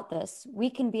more about this, we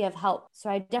can be of help. So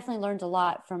I definitely learned a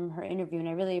lot from her interview, and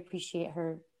I really appreciate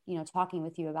her, talking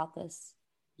with you about this.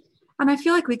 And I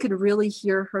feel like we could really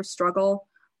hear her struggle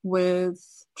with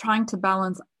trying to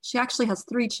balance. She actually has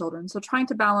 3 children. So trying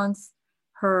to balance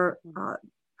her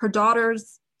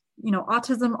daughter's,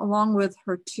 autism along with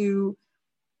her 2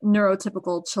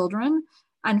 neurotypical children,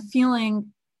 and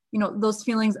feeling, those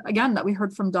feelings again that we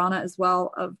heard from Donna as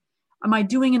well of, am I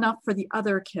doing enough for the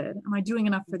other kid? Am I doing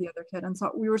enough for the other kid? And so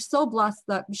we were so blessed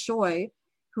that Bishoy,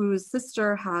 whose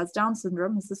sister has Down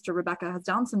syndrome, his sister Rebecca has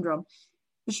Down syndrome,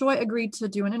 Bishoy agreed to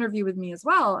do an interview with me as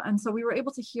well. And so we were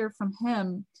able to hear from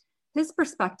him, his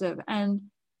perspective, and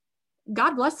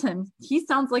God bless him. He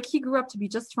sounds like he grew up to be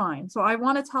just fine. So I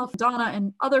want to tell Donna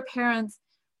and other parents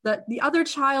that the other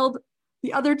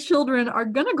children are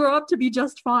going to grow up to be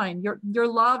just fine. Your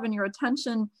love and your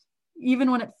attention,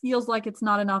 even when it feels like it's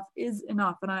not enough, is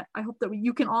enough. And I hope that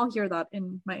you can all hear that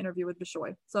in my interview with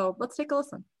Bishoy. So let's take a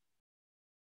listen.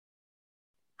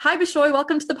 Hi, Bishoy.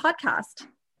 Welcome to the podcast.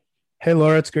 Hey,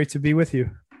 Laura. It's great to be with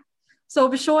you. So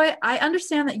Bishoy, I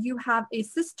understand that you have a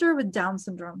sister with Down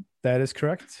syndrome. That is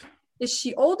correct. Is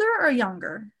she older or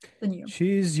younger than you?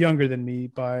 She's younger than me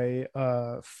by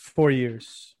 4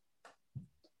 years.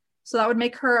 So that would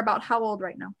make her about how old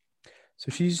right now?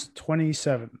 So she's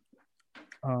 27.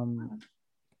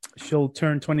 She'll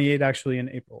turn 28 actually in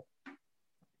April.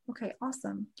 Okay,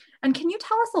 awesome. And can you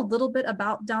tell us a little bit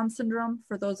about Down syndrome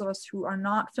for those of us who are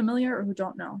not familiar or who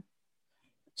don't know?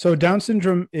 So Down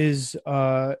syndrome is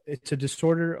it's a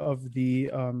disorder of the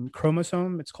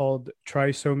chromosome. It's called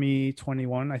trisomy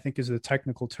 21, I think is the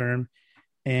technical term.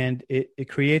 And it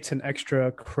creates an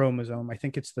extra chromosome. I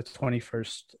think it's the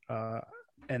 21st.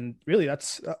 And really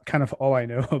that's kind of all I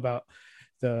know about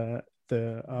the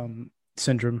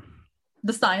syndrome.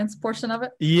 The science portion of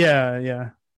it?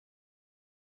 Yeah.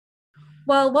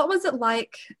 Well, what was it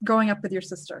like growing up with your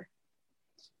sister?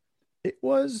 It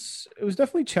was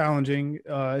definitely challenging,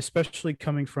 especially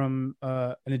coming from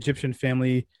an Egyptian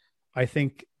family. I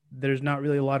think there's not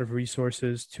really a lot of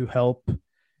resources to help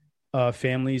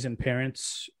families and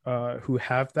parents who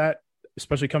have that,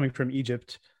 especially coming from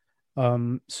Egypt.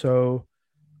 So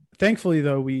thankfully,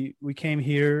 though, we came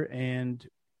here, and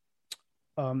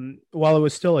while it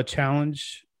was still a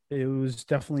challenge, it was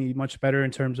definitely much better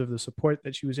in terms of the support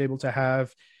that she was able to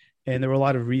have. And there were a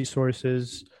lot of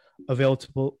resources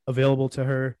available to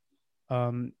her.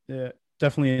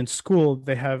 Definitely in school,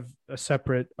 they have a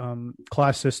separate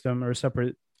class system or a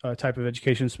separate type of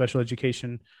education, special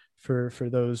education for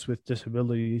those with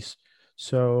disabilities.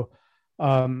 So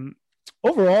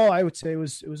overall, I would say it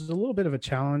was a little bit of a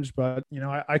challenge, but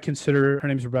I consider her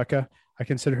name's Rebecca. I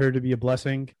consider her to be a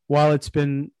blessing. While it's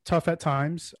been tough at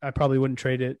times, I probably wouldn't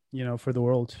trade it, for the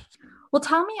world. Well,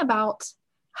 tell me about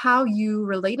how you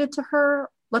related to her.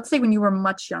 Let's say when you were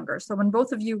much younger. So when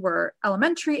both of you were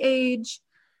elementary age,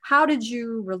 how did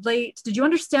you relate? Did you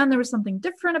understand there was something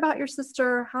different about your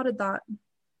sister? How did that?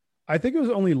 I think it was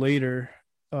only later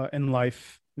in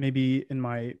life, maybe in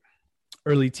my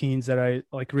early teens, that I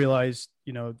realized,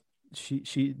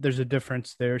 she there's a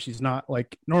difference there. She's not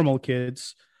like normal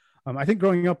kids. I think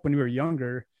growing up when we were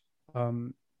younger,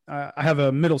 I have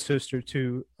a middle sister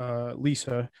too,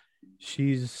 Lisa.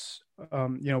 She's,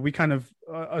 we kind of,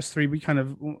 us three, we kind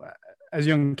of, as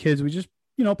young kids, we just,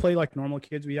 play like normal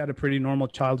kids. We had a pretty normal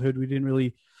childhood. We didn't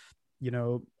really,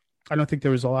 I don't think there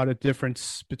was a lot of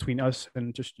difference between us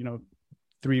and just,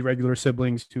 3 regular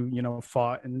siblings who,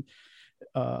 fought and,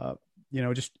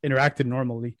 just interacted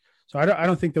normally. So I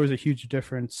don't think there was a huge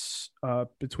difference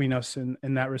between us in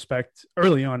that respect,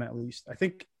 early on at least. I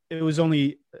think it was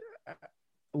only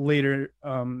later,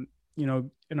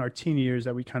 in our teen years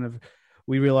that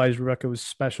we realized Rebecca was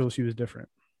special. She was different.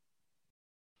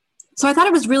 So I thought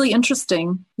it was really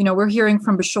interesting. We're hearing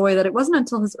from Bishoy that it wasn't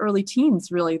until his early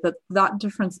teens really that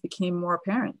difference became more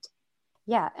apparent.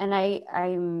 Yeah, and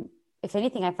I'm if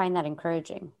anything, I find that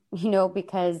encouraging,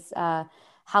 because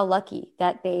how lucky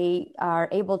that they are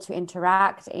able to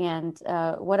interact, and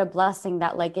what a blessing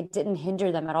that like it didn't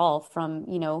hinder them at all from,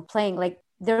 playing. Like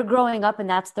they're growing up and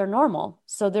that's their normal.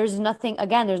 So there's nothing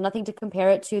to compare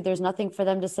it to. There's nothing for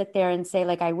them to sit there and say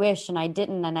like, I wish and I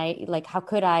didn't, and I like, how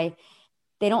could I?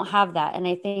 They don't have that. And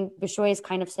I think Bishoy is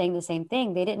kind of saying the same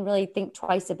thing. They didn't really think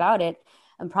twice about it.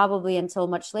 And probably until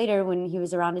much later when he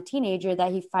was around a teenager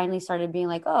that he finally started being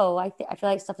like, oh, I feel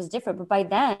like stuff is different. But by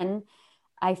then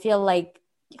I feel like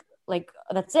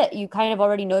that's it. You kind of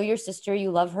already know your sister.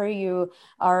 You love her. You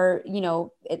are,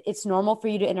 it's normal for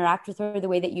you to interact with her the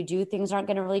way that you do. Things aren't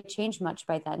going to really change much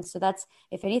by then. So that's,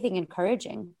 if anything,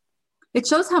 encouraging. It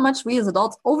shows how much we as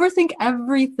adults overthink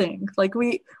everything. Like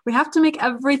we have to make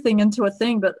everything into a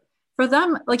thing. But for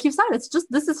them, like you said, it's just,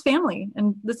 this is family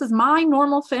and this is my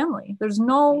normal family. There's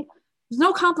no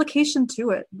complication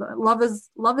to it. Love is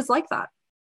like that.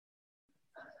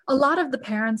 A lot of the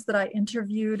parents that I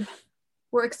interviewed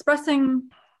were expressing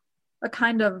a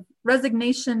kind of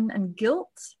resignation and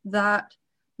guilt that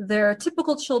their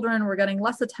typical children were getting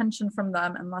less attention from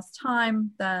them and less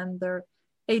time than their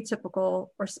atypical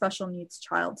or special needs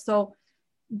child. So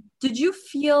did you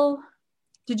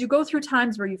go through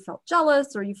times where you felt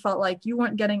jealous or you felt like you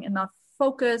weren't getting enough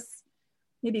focus?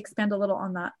 Maybe expand a little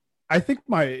on that. I think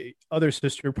my other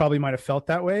sister probably might have felt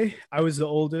that way. I was the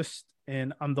oldest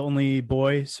and I'm the only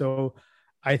boy. So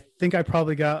I think I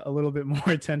probably got a little bit more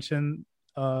attention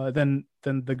than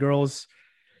the girls.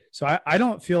 So I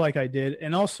don't feel like I did.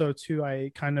 And also too,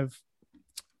 I kind of,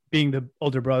 being the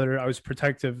older brother, I was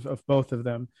protective of both of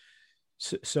them.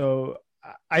 So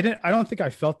I don't think I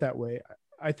felt that way.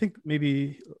 I think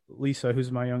maybe Lisa,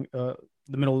 who's my the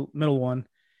middle one,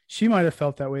 she might have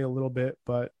felt that way a little bit,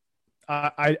 but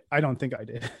I don't think I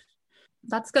did.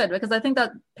 That's good, because I think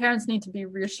that parents need to be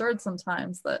reassured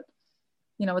sometimes that,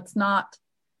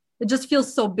 it just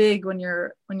feels so big when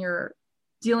you're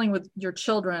dealing with your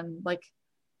children, like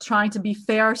trying to be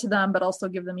fair to them, but also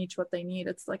give them each what they need.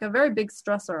 It's like a very big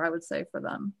stressor, I would say, for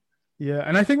them. Yeah.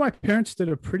 And I think my parents did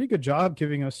a pretty good job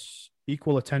giving us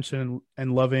equal attention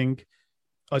and loving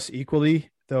us equally,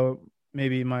 though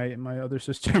maybe my other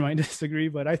sister might disagree,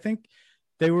 but I think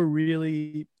they were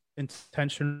really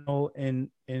intentional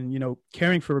in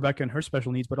caring for Rebecca and her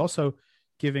special needs, but also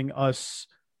giving us,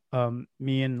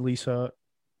 me and Lisa,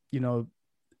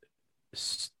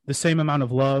 the same amount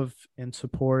of love and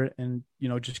support and,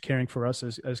 just caring for us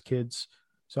as kids.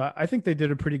 So I think they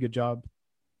did a pretty good job.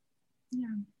 Yeah.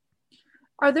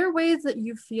 Are there ways that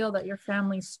you feel that your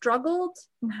family struggled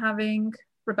in having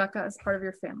Rebecca as part of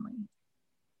your family?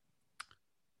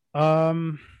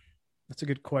 That's a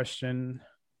good question.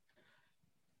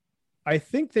 I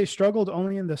think they struggled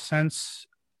only in the sense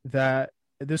that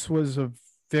this was a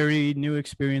very new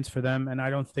experience for them. And I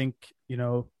don't think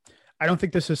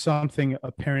this is something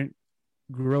a parent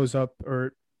grows up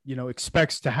or,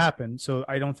 expects to happen. So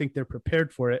I don't think they're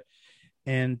prepared for it.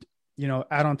 And,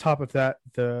 add on top of that,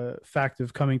 the fact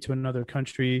of coming to another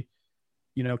country,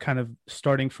 kind of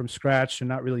starting from scratch and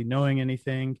not really knowing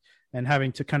anything and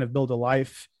having to kind of build a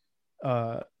life,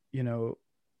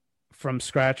 from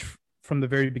scratch from the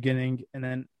very beginning. And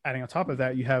then adding on top of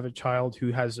that, you have a child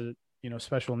who has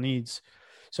special needs.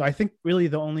 So I think really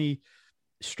the only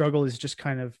struggle is just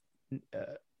kind of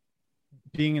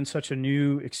being in such a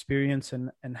new experience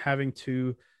and having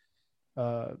to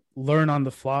learn on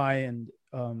the fly and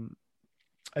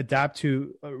adapt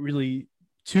to really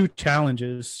two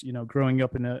challenges, growing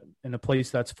up in a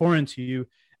place that's foreign to you,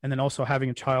 and then also having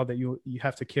a child that you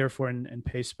have to care for and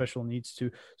pay special needs to.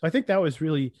 So I think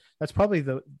that's probably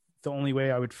the only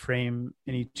way I would frame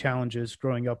any challenges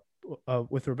growing up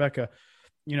with Rebecca.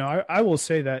 I will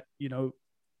say that,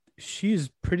 she's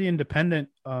pretty independent.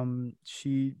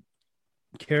 She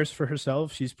cares for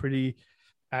herself. She's pretty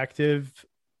active.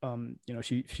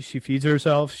 She feeds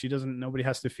herself. Nobody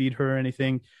has to feed her or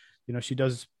anything. She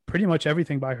does pretty much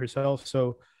everything by herself.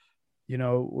 So,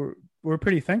 we're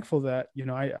pretty thankful that,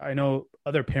 I know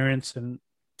other parents and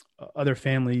other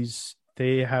families,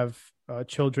 they have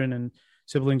children and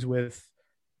siblings with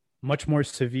much more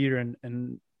severe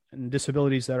and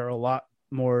disabilities that are a lot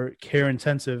more care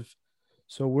intensive.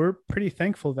 So we're pretty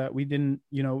thankful that we didn't,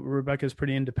 Rebecca's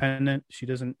pretty independent. She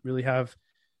doesn't really have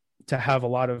to have a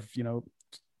lot of,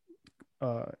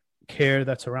 care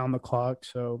that's around the clock.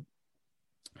 So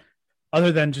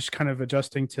other than just kind of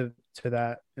adjusting to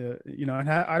that, and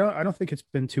I don't think it's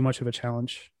been too much of a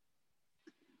challenge.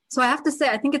 So I have to say,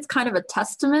 I think it's kind of a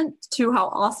testament to how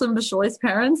awesome Bishoy's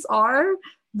parents are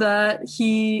that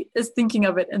he is thinking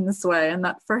of it in this way, and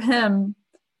that for him,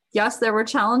 yes, there were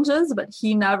challenges, but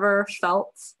he never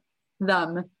felt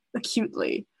them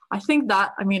acutely. I think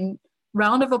that, I mean,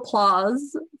 round of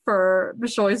applause for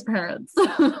Bishoy's parents.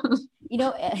 You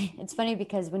know, it's funny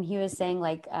because when he was saying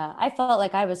like, I felt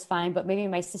like I was fine, but maybe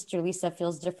my sister Lisa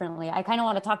feels differently. I kind of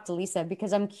want to talk to Lisa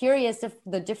because I'm curious if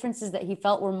the differences that he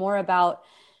felt were more about,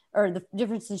 or the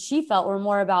differences she felt were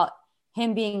more about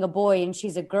him being a boy and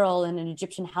she's a girl in an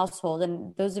Egyptian household.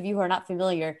 And those of you who are not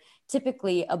familiar,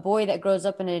 typically a boy that grows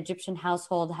up in an Egyptian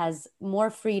household has more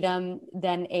freedom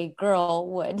than a girl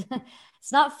would.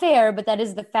 It's not fair, but that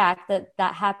is the fact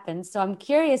that happens. So I'm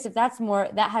curious if that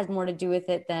has more to do with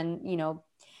it than, you know,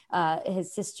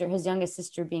 his youngest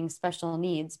sister being special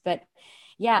needs. But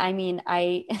yeah, I mean,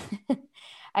 I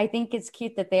think it's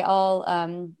cute that they all,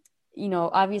 you know,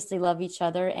 obviously love each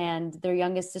other, and their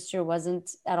youngest sister wasn't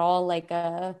at all like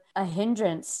a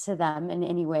hindrance to them in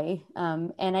any way.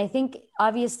 And I think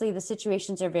obviously the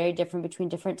situations are very different between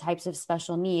different types of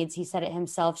special needs. He said it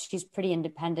himself, she's pretty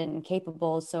independent and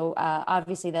capable. So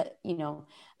obviously that, you know,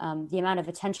 the amount of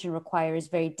attention required is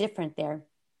very different there.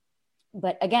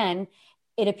 But again,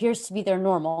 it appears to be their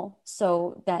normal.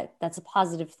 So that's a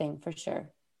positive thing for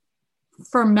sure.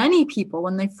 For many people,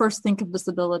 when they first think of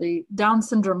disability, Down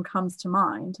syndrome comes to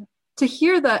mind. To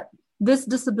hear that this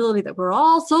disability that we're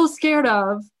all so scared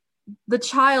of, the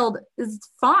child is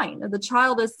fine, the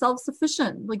child is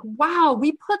self-sufficient. Like, wow,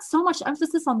 we put so much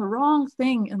emphasis on the wrong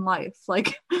thing in life.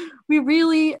 Like, we are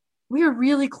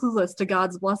really clueless to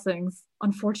God's blessings,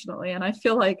 unfortunately. And I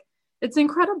feel like it's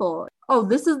incredible. Oh,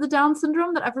 this is the Down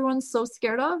syndrome that everyone's so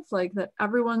scared of, like that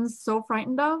everyone's so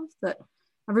frightened of, that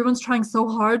everyone's trying so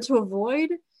hard to avoid.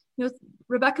 You know,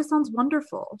 Rebecca sounds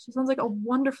wonderful. She sounds like a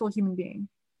wonderful human being.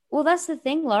 Well, that's the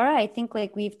thing, Laura. I think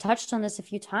like we've touched on this a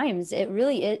few times.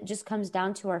 It just comes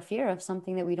down to our fear of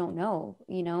something that we don't know,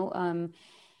 you know?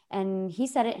 And he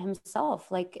said it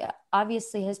himself, like,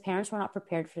 obviously his parents were not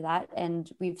prepared for that. And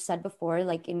we've said before,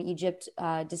 like in Egypt,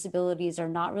 disabilities are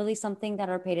not really something that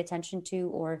are paid attention to,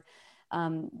 or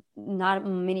not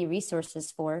many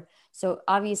resources for. So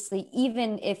obviously,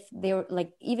 even if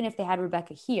they had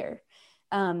Rebecca here,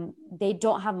 they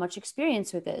don't have much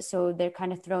experience with it. So they're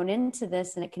kind of thrown into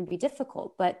this, and it can be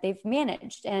difficult, but they've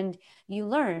managed. And you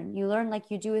learn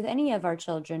like you do with any of our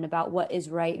children about what is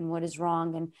right and what is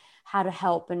wrong, and how to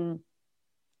help, and,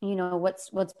 you know,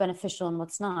 what's beneficial and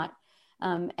what's not.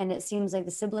 And it seems like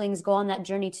the siblings go on that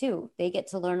journey too. They get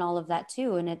to learn all of that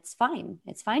too. And it's fine.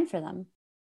 It's fine for them.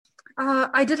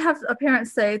 I did have a parent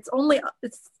say it's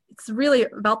really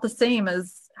about the same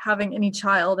as having any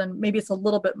child, and maybe it's a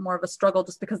little bit more of a struggle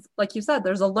just because, like you said,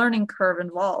 there's a learning curve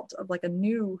involved of like a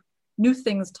new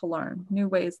things to learn,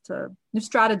 new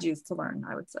strategies to learn,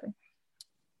 I would say.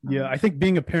 Yeah, I think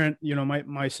being a parent, you know,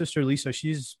 my sister Lisa,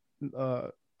 she's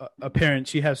a parent.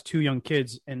 She has 2 young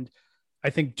kids, and I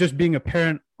think just being a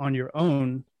parent on your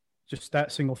own, just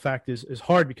that single fact is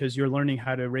hard, because you're learning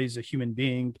how to raise a human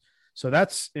being. So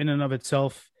that's in and of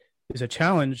itself is a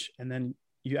challenge. And then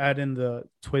you add in the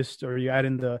twist, or you add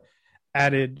in the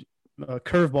added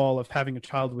curveball of having a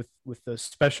child with the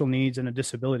special needs and a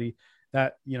disability.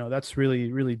 That, you know, that's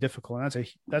really, really difficult. And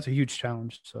that's a huge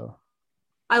challenge. So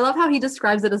I love how he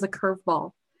describes it as a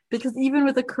curveball, because even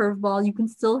with a curveball, you can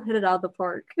still hit it out of the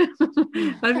park.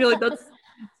 I feel like that's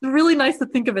really nice to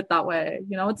think of it that way.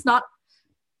 You know, it's not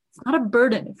a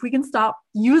burden. If we can stop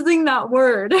using that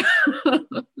word,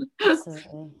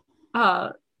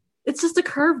 it's just a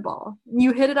curveball.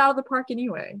 You hit it out of the park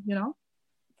anyway, you know?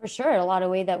 For sure. A lot of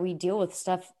way that we deal with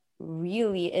stuff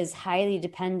really is highly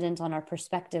dependent on our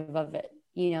perspective of it.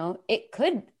 You know, it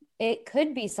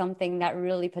could be something that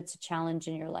really puts a challenge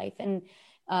in your life. And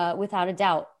without a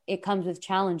doubt, it comes with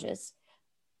challenges,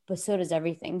 but so does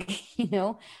everything, you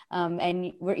know?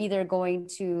 And we're either going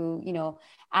to, you know,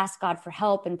 ask God for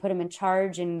help and put him in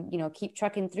charge and, you know, keep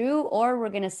trucking through, or we're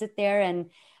going to sit there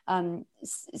and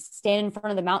stand in front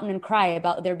of the mountain and cry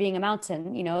about there being a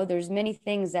mountain. You know, there's many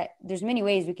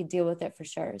ways we could deal with it for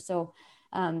sure. So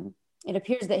it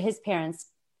appears that his parents,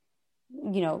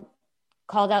 you know,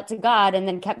 called out to God and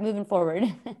then kept moving forward.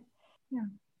 Yeah.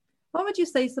 What would you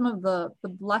say some of the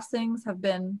blessings have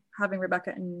been having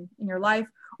Rebecca in your life,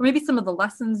 or maybe some of the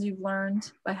lessons you've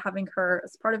learned by having her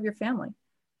as part of your family?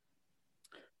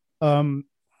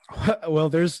 Well,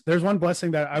 there's one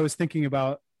blessing that I was thinking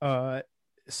about.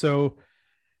 So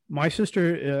my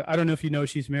sister, I don't know if you know,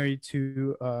 she's married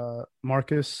to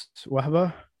Marcus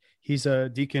Wahba. He's a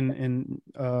deacon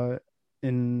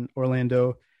in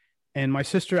Orlando, And my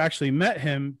sister actually met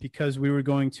him because we were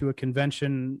going to a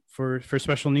convention for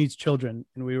special needs children,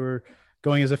 and we were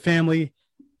going as a family,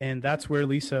 and that's where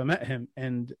Lisa met him.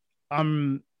 And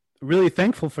I'm really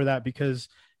thankful for that, because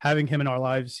having him in our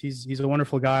lives, he's a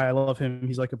wonderful guy. I love him.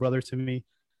 He's like a brother to me.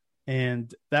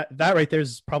 And that right there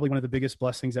is probably one of the biggest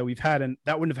blessings that we've had. And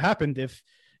that wouldn't have happened if,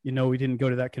 we didn't go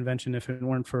to that convention, if it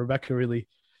weren't for Rebecca, really.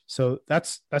 So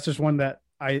that's just one that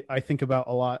I think about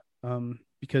a lot,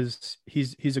 because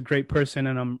he's a great person,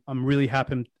 and I'm really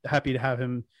happy to have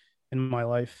him in my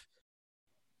life.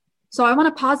 So I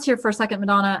want to pause here for a second,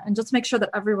 Madonna, and just make sure that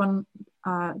everyone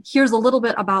hears a little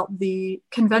bit about the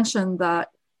convention that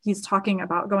he's talking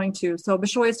about going to. So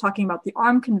Bishoy is talking about the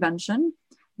ARM Convention,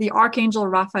 the Archangel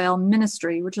Raphael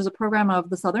Ministry, which is a program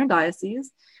of the Southern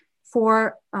Diocese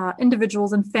for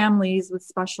individuals and families with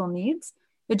special needs.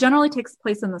 It generally takes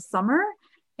place in the summer.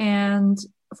 And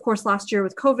of course, last year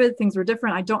with COVID, things were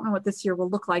different. I don't know what this year will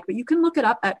look like, but you can look it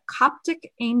up at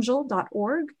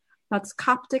copticangel.org. That's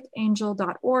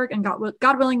copticangel.org. And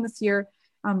God willing, this year,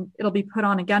 it'll be put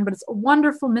on again. But it's a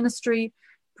wonderful ministry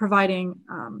providing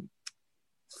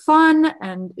fun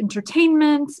and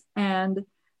entertainment and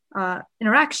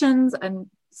interactions and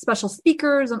special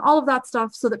speakers and all of that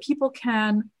stuff, so that people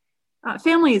can,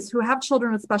 families who have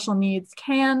children with special needs,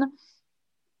 can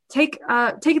take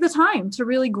the time to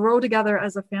really grow together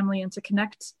as a family and to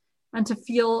connect and to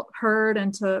feel heard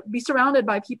and to be surrounded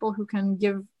by people who can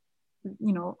give,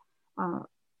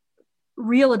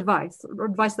 real advice, or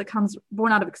advice that comes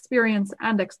born out of experience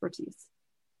and expertise.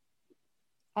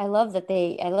 I love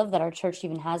that our church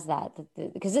even has that,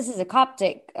 because this is a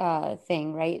Coptic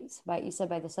thing, right? You said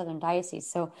by the Southern Diocese.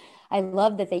 So I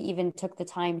love that they even took the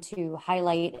time to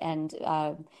highlight and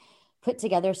put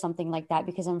together something like that,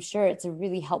 because I'm sure it's a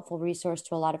really helpful resource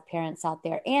to a lot of parents out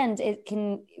there. And it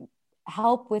can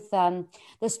help with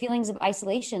those feelings of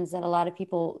isolations that a lot of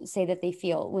people say that they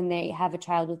feel when they have a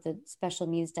child with a special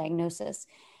needs diagnosis,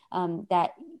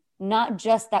 that not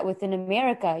just that within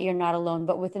America, you're not alone,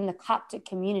 but within the Coptic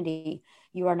community,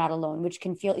 you are not alone, which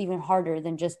can feel even harder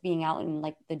than just being out in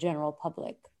like the general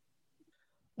public.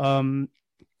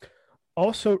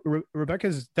 Also,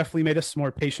 Rebecca's definitely made us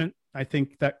more patient. I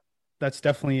think that's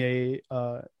definitely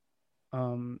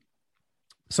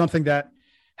something that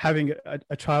having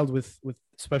a child with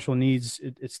special needs,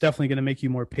 it's definitely going to make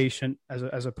you more patient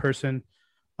as a person.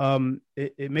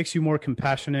 It makes you more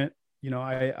compassionate.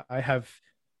 I have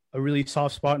a really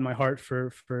soft spot in my heart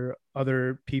for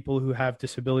other people who have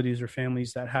disabilities or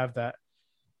families that have that.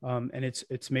 And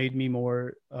it's made me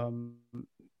more,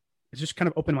 it's just kind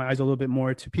of opened my eyes a little bit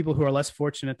more to people who are less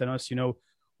fortunate than us.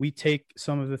 We take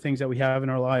some of the things that we have in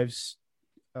our lives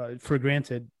for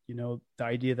granted. The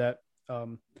idea that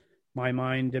my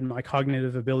mind and my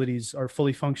cognitive abilities are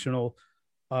fully functional.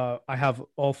 I have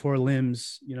all four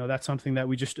limbs. That's something that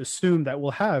we just assume that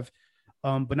we'll have.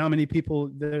 But not many people,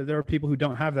 there are people who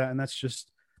don't have that. And that's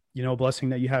just, a blessing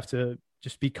that you have to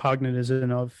just be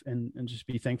cognizant of and just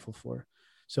be thankful for.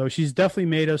 So she's definitely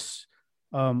made us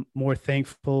more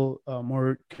thankful,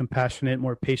 more compassionate,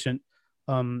 more patient,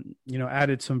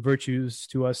 added some virtues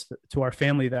to us, to our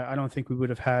family, that I don't think we would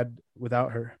have had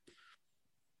without her.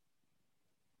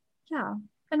 Yeah.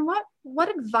 And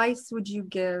what advice would you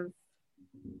give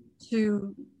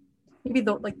to maybe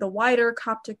the wider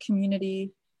Coptic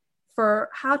community for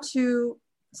how to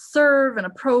serve and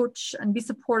approach and be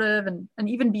supportive and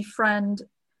even befriend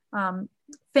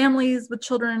families with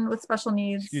children with special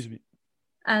needs? Excuse me.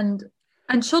 And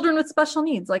children with special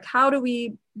needs? Like, how do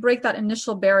we break that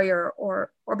initial barrier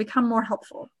or become more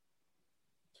helpful?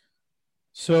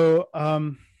 So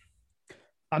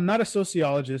I'm not a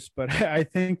sociologist, but I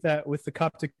think that with the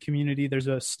Coptic community, there's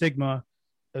a stigma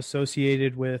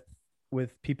associated with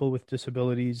people with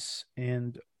disabilities,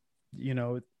 and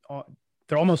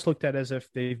they're almost looked at as if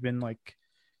they've been like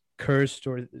cursed,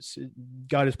 or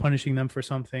God is punishing them for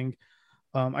something.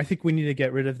 I think we need to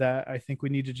get rid of that. I think we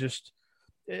need to just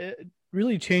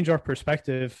really change our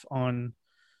perspective on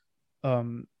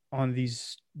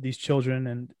these children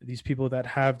and these people that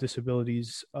have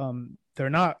disabilities.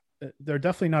 They're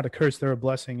definitely not a curse. They're a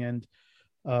blessing. And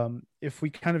if we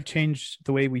kind of change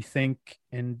the way we think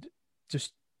and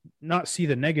just not see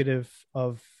the negative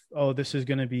of, oh, this is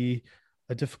going to be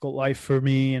a difficult life for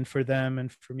me and for them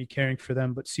and for me caring for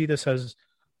them, but see this as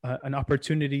an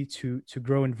opportunity to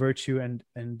grow in virtue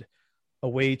and a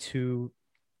way to,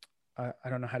 I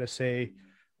don't know how to say,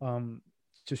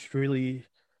 just really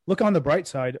look on the bright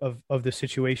side of the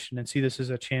situation and see this as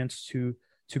a chance to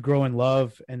grow in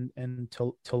love and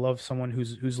to love someone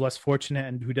who's less fortunate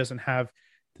and who doesn't have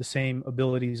the same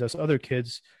abilities as other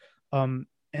kids. And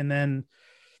then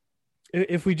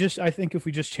if we just, I think if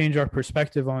we just change our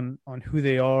perspective on who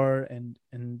they are and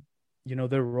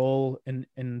their role in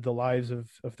the lives of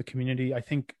the community, I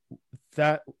think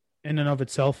that in and of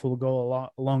itself will go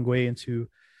a long way into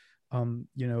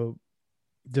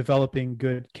developing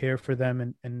good care for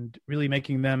them and really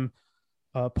making them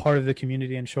part of the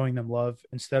community and showing them love,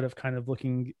 instead of kind of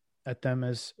looking at them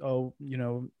as,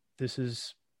 this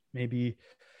is maybe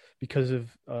because of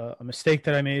a mistake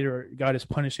that I made, or God is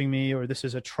punishing me, or this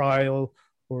is a trial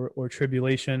or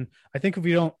tribulation. I think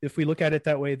if we look at it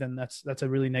that way, then that's a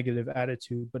really negative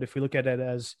attitude. But if we look at it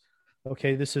as,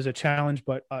 okay, this is a challenge,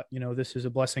 but this is a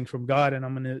blessing from God, and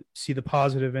I'm going to see the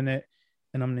positive in it,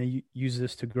 and I'm going to use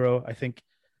this to grow, I think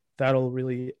that'll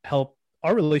really help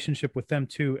our relationship with them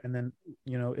too. And then,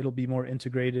 it'll be more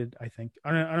integrated. I think,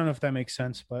 I don't know if that makes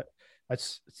sense, but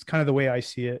it's kind of the way I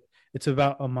see it. It's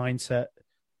about a mindset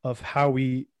of how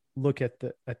we look at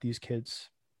these kids.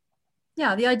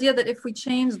 Yeah. The idea that if we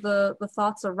change the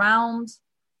thoughts around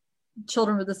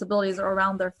children with disabilities or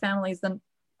around their families, then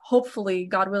hopefully,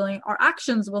 God willing, our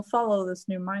actions will follow this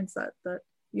new mindset, that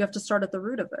you have to start at the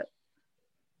root of it.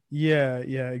 Yeah,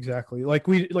 exactly. Like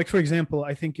for example,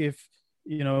 I think if,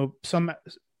 some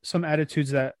attitudes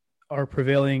that are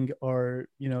prevailing are,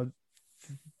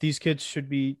 these kids should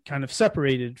be kind of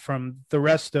separated from the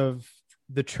rest of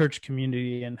the church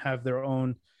community and have their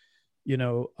own,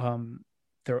 I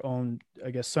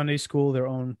guess, Sunday school, their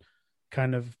own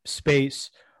kind of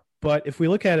space. But if we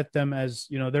look at them as,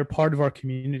 they're part of our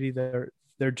community,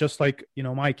 they're just like,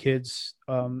 my kids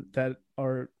that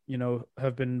are,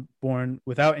 have been born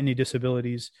without any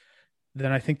disabilities,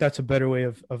 then I think that's a better way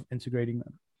of integrating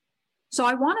them. So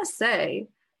I want to say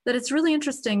that it's really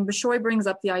interesting. Bishoy brings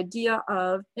up the idea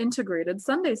of integrated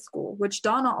Sunday school, which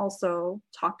Donna also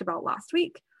talked about last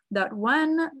week, that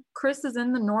when Chris is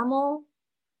in the normal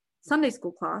Sunday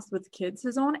school class with kids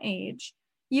his own age,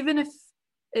 even if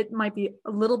it might be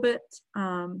a little bit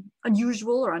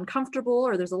unusual or uncomfortable,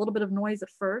 or there's a little bit of noise at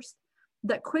first,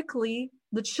 that quickly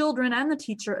the children and the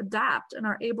teacher adapt and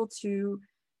are able to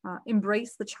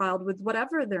embrace the child with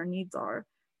whatever their needs are.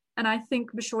 And I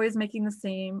think Bishoy is making the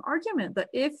same argument, that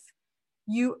if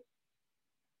you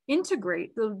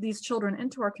integrate these children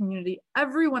into our community,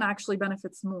 everyone actually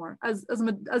benefits more. As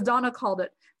Donna called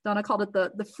it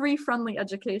the free, friendly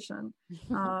education.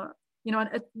 And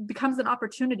it becomes an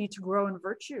opportunity to grow in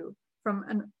virtue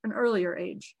from an earlier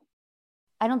age.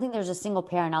 I don't think there's a single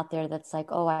parent out there that's like,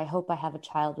 oh, I hope I have a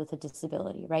child with a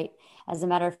disability, right? As a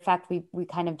matter of fact, we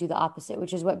kind of do the opposite,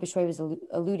 which is what Bishoy was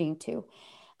alluding to.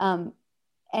 And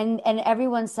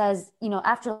everyone says,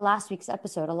 after last week's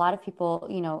episode, a lot of people,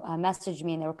 messaged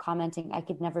me and they were commenting, I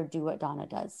could never do what Donna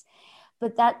does.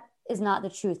 But that is not the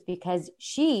truth, because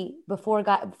she, before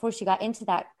she got into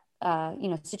that,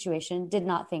 situation, did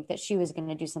not think that she was going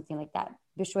to do something like that.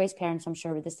 Bishoy's parents, I'm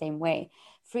sure, were the same way.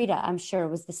 Frida, I'm sure,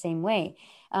 was the same way.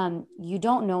 You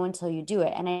don't know until you do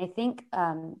it. And I think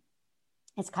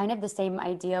it's kind of the same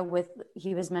idea with,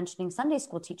 he was mentioning Sunday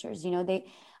school teachers.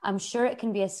 I'm sure it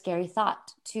can be a scary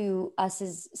thought to us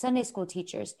as Sunday school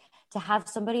teachers to have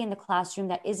somebody in the classroom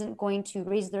that isn't going to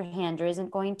raise their hand, or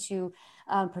isn't going to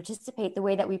participate the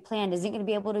way that we planned, isn't going to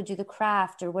be able to do the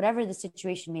craft, or whatever the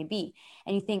situation may be.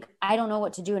 And you think, I don't know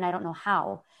what to do and I don't know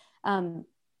how.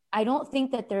 I don't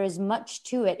think that there is much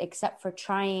to it except for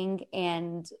trying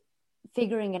and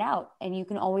figuring it out. And you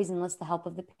can always enlist the help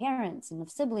of the parents and of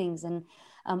siblings and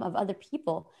of other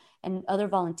people and other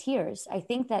volunteers. I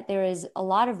think that there is a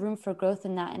lot of room for growth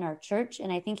in that in our church.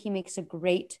 And I think he makes a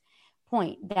great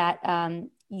point that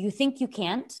you think you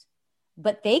can't,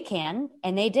 but they can,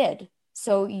 and they did.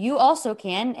 So you also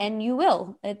can, and you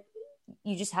will.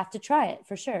 You just have to try it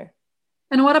for sure.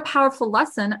 And what a powerful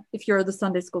lesson, if you're the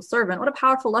Sunday school servant, what a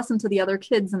powerful lesson to the other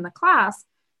kids in the class,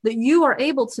 that you are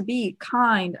able to be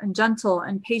kind and gentle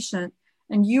and patient,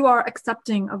 and you are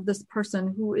accepting of this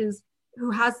person who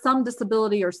has some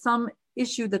disability or some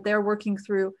issue that they're working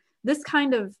through. This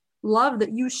kind of love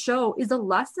that you show is a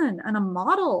lesson and a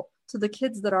model to the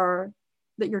kids that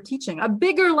you're teaching. A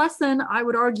bigger lesson, I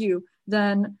would argue,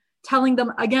 than telling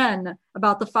them again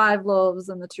about the 5 loaves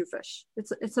and the 2 fish.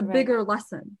 It's a right. Bigger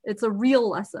lesson. It's a real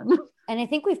lesson. And I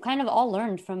think we've kind of all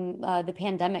learned from the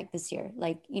pandemic this year,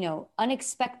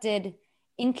 unexpected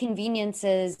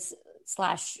inconveniences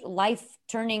 / life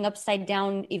turning upside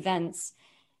down events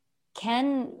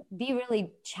can be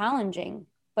really challenging,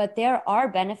 but there are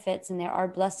benefits and there are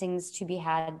blessings to be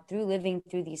had through living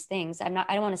through these things. I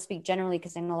don't want to speak generally,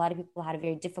 because I know a lot of people had a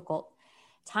very difficult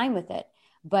time with it,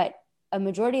 but a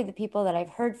majority of the people that I've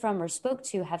heard from or spoke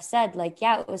to have said,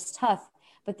 yeah, it was tough,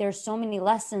 but there's so many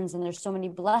lessons and there's so many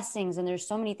blessings and there's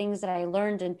so many things that I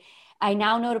learned. And I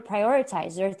now know to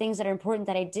prioritize. There are things that are important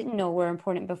that I didn't know were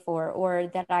important before, or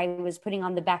that I was putting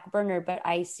on the back burner, but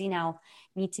I see now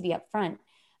need to be up front.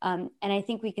 And I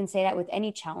think we can say that with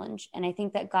any challenge. And I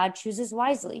think that God chooses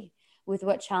wisely with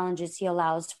what challenges he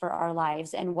allows for our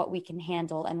lives and what we can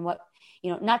handle, and what,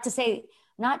 not to say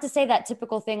that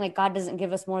typical thing, like God doesn't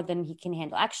give us more than he can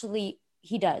handle. Actually,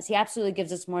 he does. He absolutely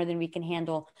gives us more than we can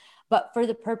handle. But for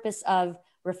the purpose of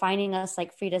refining us,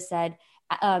 like Frida said,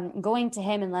 going to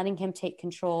him and letting him take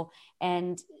control,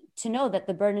 and to know that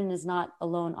the burden is not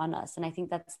alone on us. And I think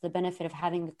that's the benefit of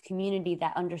having a community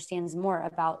that understands more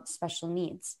about special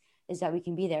needs, is that we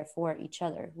can be there for each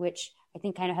other, which I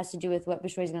think kind of has to do with what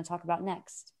Bishoy is going to talk about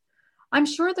next. I'm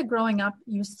sure that growing up,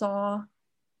 you saw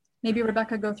maybe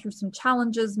Rebecca go through some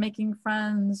challenges making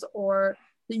friends, or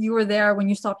that you were there when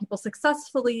you saw people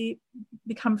successfully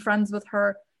become friends with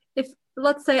her. If,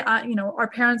 let's say, our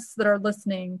parents that are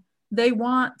listening, they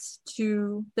want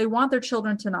their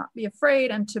children to not be afraid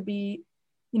and to be,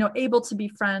 able to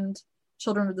befriend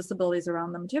children with disabilities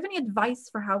around them. Do you have any advice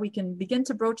for how we can begin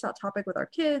to broach that topic with our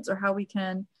kids, or how we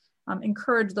can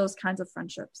encourage those kinds of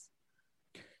friendships?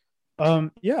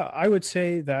 Yeah, I would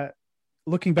say that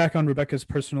looking back on Rebecca's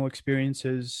personal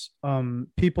experiences,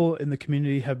 people in the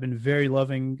community have been very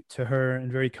loving to her and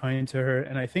very kind to her.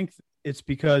 And I think it's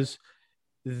because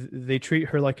they treat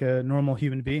her like a normal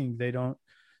human being. They don't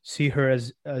see her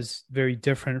as very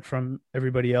different from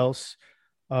everybody else.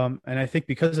 And I think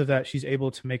because of that, she's able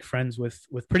to make friends with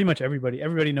pretty much everybody.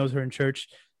 Everybody knows her in church.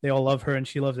 They all love her, and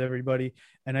she loves everybody.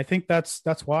 And I think that's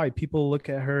why people look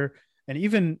at her. And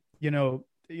even,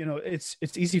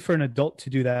 it's easy for an adult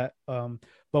to do that.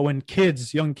 But when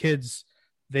young kids,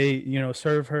 they,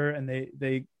 serve her, and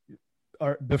they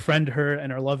befriend her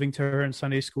and are loving to her in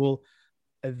Sunday school,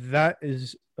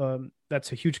 that's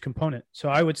a huge component. So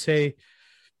I would say,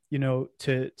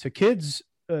 to kids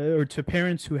or to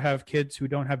parents who have kids who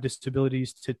don't have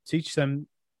disabilities, to teach them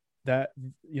that,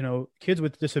 kids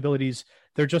with disabilities,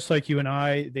 they're just like you and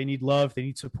I. They need love, they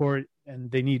need support,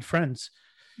 and they need friends.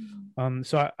 Mm-hmm.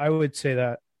 So I would say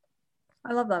that.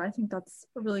 I love that. I think that's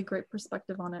a really great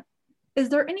perspective on it. Is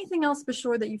there anything else,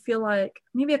 Bishoy, that you feel like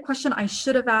maybe a question I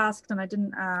should have asked and I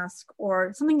didn't ask,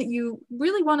 or something that you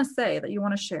really want to say that you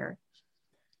want to share?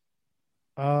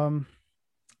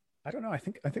 I don't know. I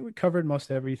think we covered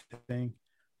most everything.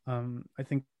 I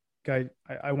think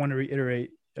I want to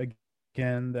reiterate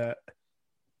again that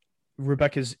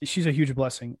she's a huge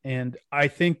blessing. And I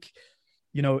think,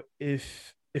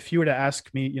 if you were to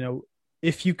ask me,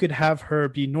 if you could have her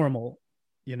be normal,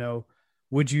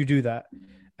 would you do that?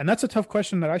 And that's a tough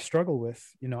question that I struggle with.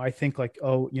 I think like,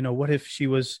 what if she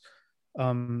was,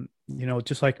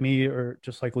 just like me, or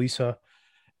just like Lisa?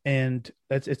 And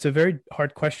it's a very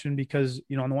hard question because,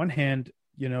 on the one hand,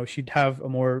 she'd have a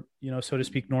more, so to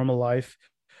speak, normal life,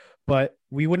 but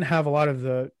we wouldn't have a lot of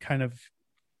the kind of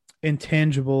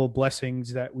intangible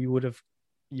blessings that we would have,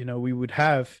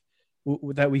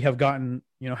 that we have gotten,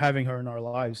 having her in our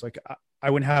lives. Like I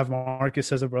wouldn't have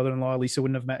Marcus as a brother-in-law. Lisa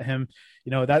wouldn't have met him.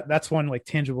 That's one like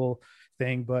tangible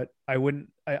thing, but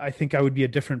I think I would be a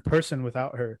different person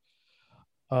without her.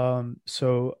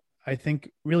 So I think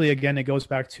really, again, it goes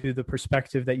back to the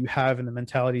perspective that you have and the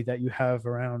mentality that you have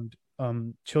around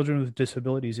children with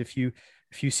disabilities. If you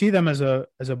see them as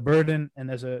a burden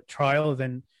and as a trial,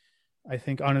 then I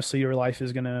think honestly your life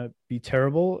is going to be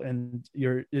terrible, and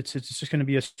it's just going to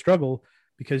be a struggle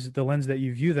because the lens that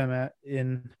you view them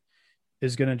in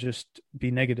is going to just be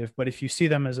negative. But if you see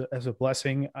them as a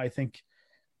blessing, I think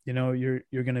you're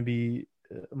going to be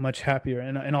much happier.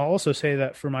 And I'll also say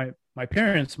that for my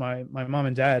parents, my mom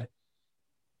and dad,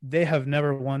 they have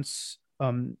never once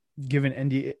given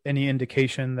any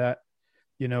indication that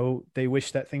they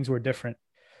wish that things were different.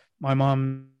 My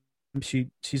mom, she's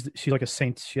like a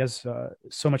saint. She has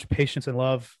so much patience and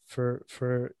love for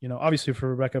obviously for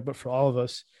Rebecca, but for all of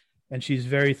us. And she's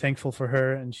very thankful for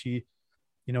her, and she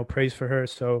prays for her.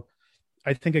 So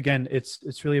I think again,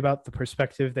 it's really about the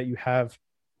perspective that you have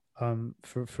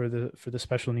for the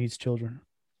special needs children.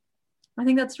 I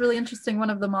think that's really interesting. One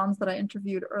of the moms that I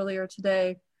interviewed earlier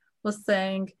today was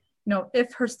saying,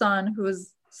 if her son, who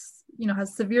is,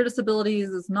 has severe disabilities,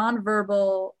 is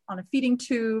nonverbal, on a feeding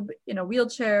tube, in a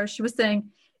wheelchair, she was saying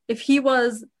if he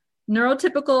was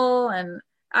neurotypical and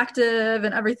active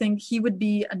and everything, he would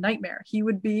be a nightmare. He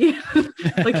would be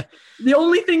like the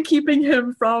only thing keeping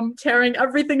him from tearing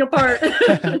everything apart,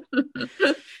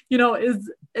 is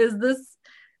this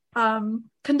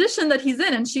condition that he's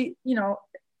in. And she,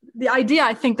 the idea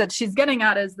I think that she's getting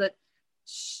at is that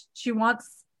she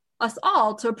wants us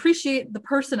all to appreciate the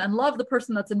person and love the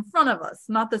person that's in front of us,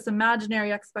 not this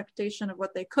imaginary expectation of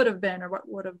what they could have been or what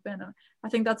would have been. I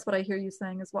think that's what I hear you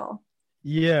saying as well.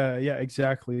 Yeah,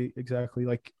 exactly.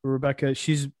 Like Rebecca,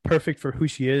 she's perfect for who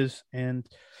she is. And,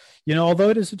 although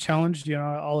it is a challenge,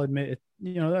 I'll admit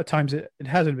it, at times it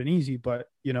hasn't been easy, but,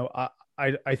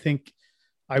 I think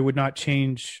I would not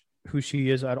change who she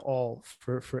is at all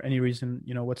for any reason,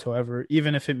 whatsoever,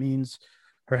 even if it means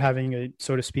her having a,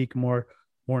 so to speak, more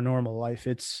normal life.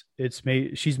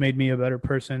 She's made me a better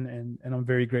person, and I'm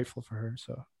very grateful for her.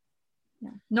 So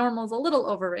yeah, normal's a little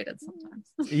overrated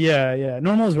sometimes. yeah,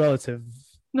 normal is relative.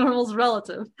 Normal's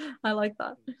relative. I like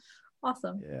that.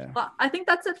 Awesome. Yeah. Well, I think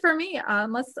that's it for me.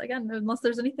 Unless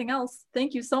there's anything else.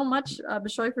 Thank you so much,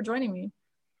 Bishoy, for joining me.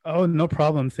 Oh, no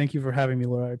problem. Thank you for having me,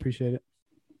 Laura. I appreciate it.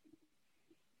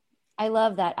 I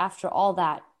love that after all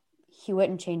that, he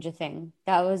wouldn't change a thing.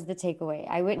 That was the takeaway.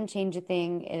 I wouldn't change a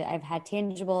thing. I've had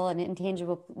tangible and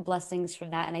intangible blessings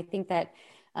from that. And I think that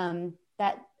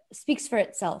that speaks for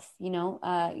itself.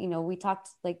 We talked,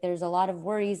 like, there's a lot of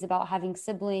worries about having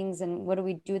siblings and what do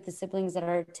we do with the siblings that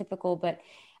are typical. But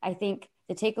I think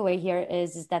the takeaway here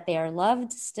is that they are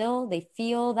loved still. They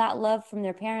feel that love from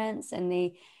their parents, and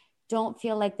they don't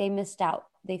feel like they missed out.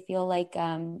 They feel like,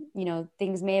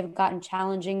 things may have gotten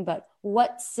challenging, but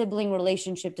what sibling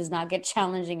relationship does not get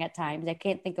challenging at times? I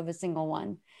can't think of a single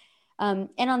one. And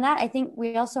on that, I think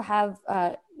we also have,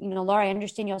 Laura, I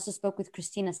understand you also spoke with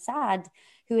Christina Saad,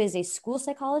 who is a school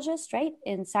psychologist, right,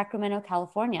 in Sacramento,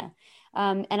 California.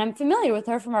 And I'm familiar with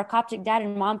her from our Coptic dad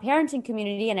and mom parenting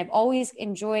community, and I've always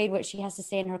enjoyed what she has to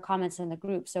say in her comments in the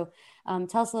group. So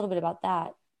tell us a little bit about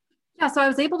that. Yeah, so I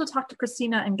was able to talk to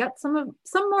Christina and get some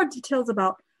more details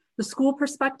about the school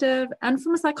perspective, and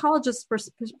from a psychologist's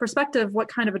perspective, what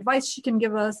kind of advice she can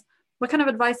give us, what kind of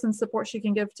advice and support she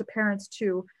can give to parents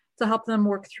too, to help them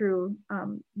work through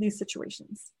these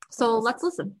situations. So let's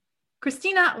listen.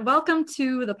 Christina, welcome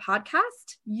to the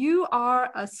podcast. You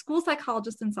are a school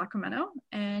psychologist in Sacramento,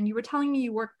 and you were telling me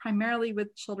you work primarily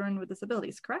with children with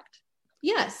disabilities, correct?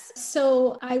 Yes.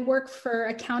 So I work for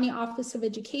a county office of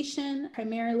education.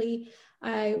 Primarily,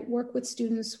 I work with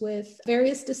students with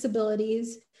various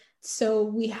disabilities. So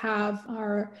we have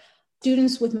our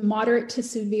students with moderate to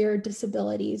severe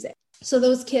disabilities. So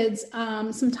those kids,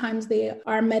 sometimes they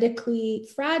are medically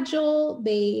fragile.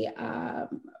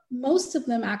 Most of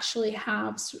them actually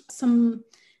have some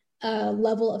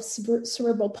level of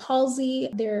cerebral palsy.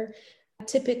 They're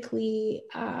typically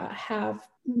have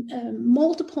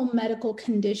multiple medical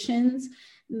conditions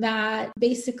that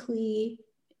basically,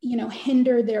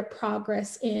 hinder their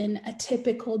progress in a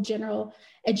typical general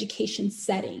education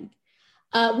setting.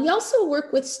 We also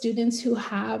work with students who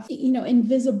have,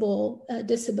 invisible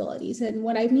disabilities. And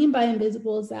what I mean by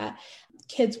invisible is that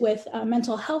kids with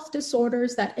mental health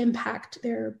disorders that impact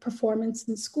their performance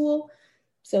in school.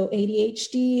 So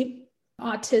ADHD,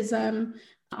 autism,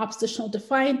 oppositional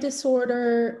defiant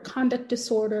disorder, conduct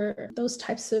disorder, those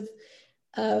types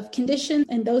of conditions.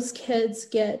 And those kids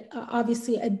get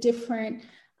obviously a different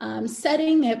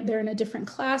setting. They're in a different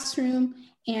classroom,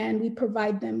 and we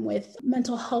provide them with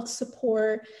mental health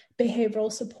support,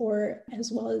 behavioral support,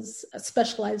 as well as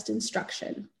specialized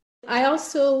instruction. I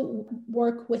also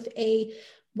work with a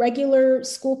regular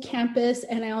school campus,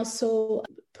 and I also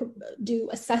do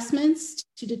assessments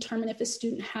to determine if a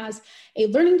student has a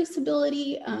learning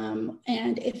disability,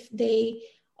 and if they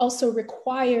also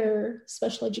require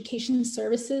special education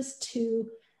services to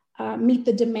meet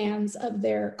the demands of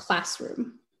their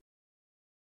classroom.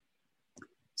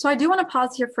 So I do want to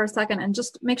pause here for a second and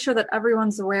just make sure that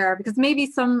everyone's aware, because maybe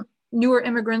some newer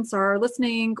immigrants are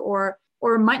listening or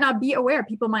might not be aware.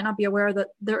 People might not be aware that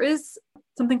there is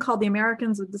something called the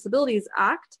Americans with Disabilities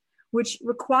Act, which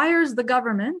requires the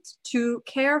government to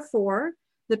care for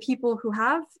the people who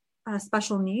have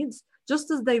special needs,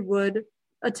 just as they would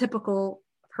a typical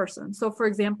person. So for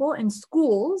example, in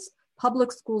schools,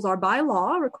 public schools are by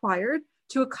law required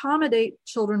to accommodate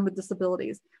children with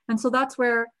disabilities. And so that's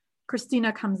where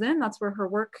Christina comes in. That's where her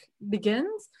work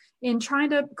begins, in trying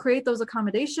to create those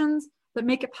accommodations that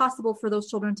make it possible for those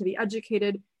children to be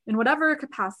educated in whatever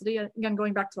capacity. Again,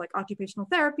 going back to like occupational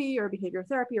therapy or behavior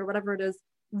therapy or whatever it is,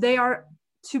 they are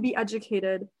to be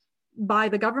educated by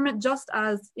the government just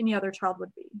as any other child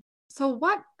would be. So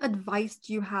what advice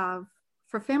do you have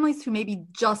for families who maybe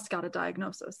just got a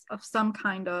diagnosis of some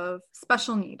kind of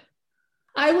special need?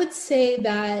 I would say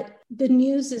that the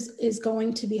news is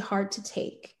going to be hard to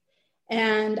take.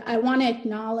 And I want to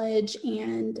acknowledge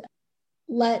and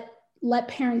let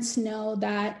parents know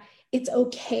that it's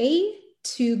okay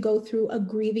to go through a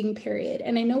grieving period.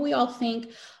 And I know we all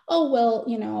think, oh, well,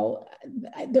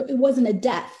 it wasn't a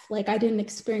death, like I didn't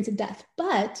experience a death.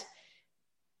 But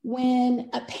when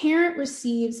a parent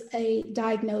receives a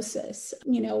diagnosis,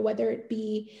 whether it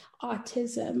be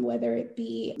autism, whether it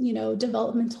be,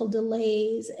 developmental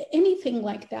delays, anything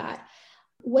like that,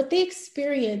 what they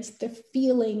experience, the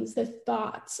feelings, the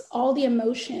thoughts, all the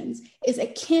emotions is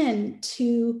akin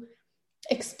to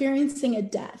experiencing a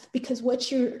death, because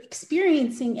what you're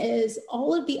experiencing is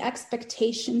all of the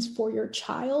expectations for your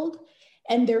child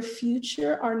and their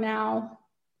future are now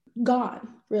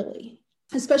gone, really.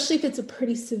 Especially if it's a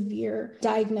pretty severe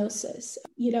diagnosis.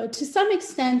 To some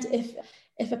extent,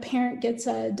 if a parent gets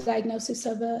a diagnosis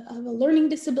of a learning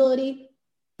disability,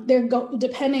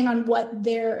 depending on what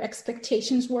their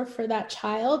expectations were for that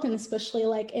child, and especially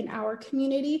like in our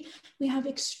community, we have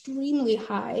extremely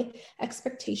high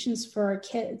expectations for our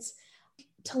kids,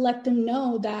 to let them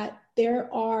know that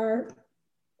there are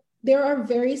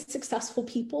very successful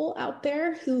people out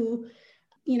there who,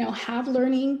 have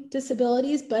learning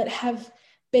disabilities, but have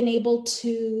been able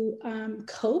to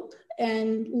cope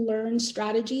and learn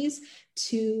strategies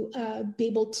to be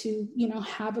able to,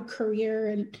 have a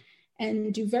career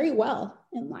and do very well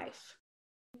in life.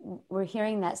 We're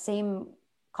hearing that same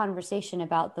conversation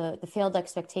about the failed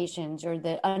expectations or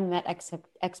the unmet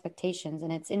expectations.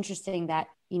 And it's interesting that,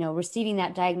 receiving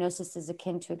that diagnosis is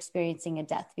akin to experiencing a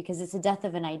death, because it's a death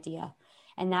of an idea.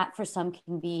 And that for some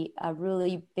can be a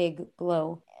really big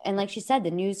blow. And like she said,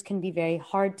 the news can be very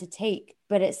hard to take,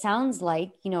 but it sounds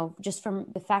like, just from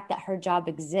the fact that her job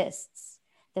exists,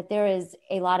 that there is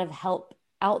a lot of help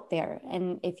out there.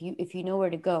 And if you know where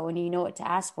to go and you know what to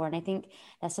ask for. And I think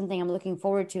that's something I'm looking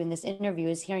forward to in this interview,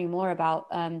 is hearing more about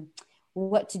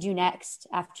what to do next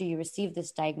after you receive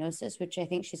this diagnosis, which I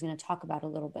think she's going to talk about a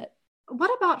little bit.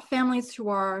 What about families who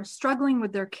are struggling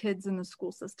with their kids in the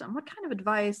school system? What kind of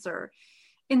advice or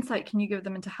insight can you give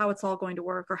them into how it's all going to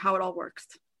work or how it all works?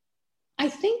 I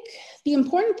think the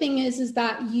important thing is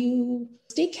that you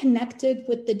stay connected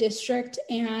with the district,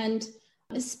 and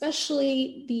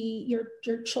especially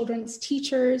your children's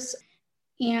teachers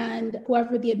and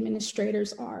whoever the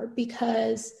administrators are,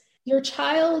 because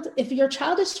if your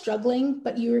child is struggling,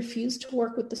 but you refuse to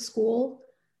work with the school,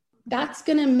 that's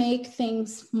going to make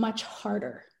things much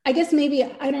harder. I guess maybe,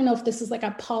 I don't know if this is like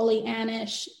a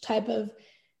Pollyannish type of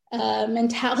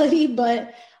mentality,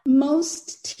 but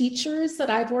most teachers that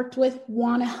I've worked with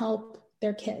want to help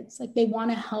their kids. Like, they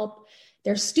want to help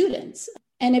their students.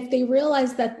 And if they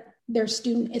realize that their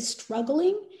student is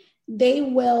struggling, they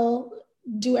will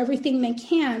do everything they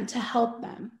can to help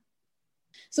them.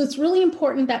 So it's really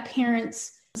important that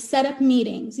parents set up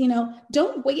meetings.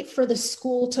 Don't wait for the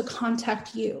school to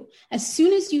contact you. As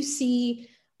soon as you see,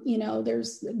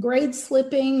 there's grade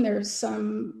slipping, there's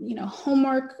some,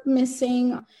 homework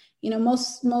missing,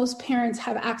 most parents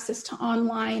have access to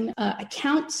online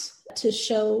accounts to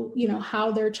show,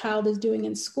 how their child is doing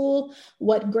in school,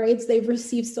 what grades they've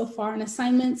received so far in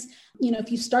assignments.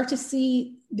 If you start to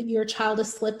see that your child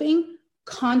is slipping,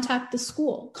 contact the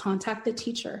school, contact the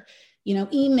teacher,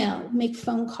 email, make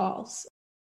phone calls.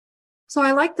 So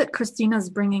I like that Christina's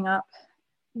bringing up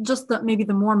just maybe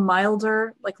the more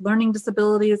milder, like learning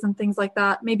disabilities and things like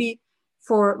that. Maybe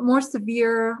for more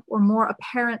severe or more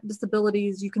apparent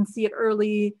disabilities, you can see it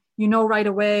early, right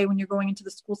away when you're going into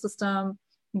the school system,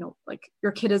 like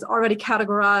your kid is already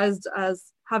categorized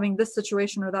as having this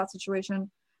situation or that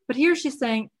situation. But here she's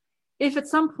saying, if at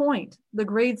some point the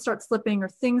grades start slipping or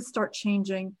things start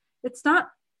changing, it's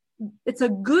a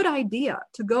good idea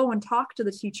to go and talk to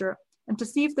the teacher and to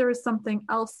see if there is something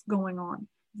else going on.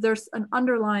 There's an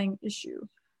underlying issue,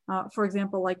 for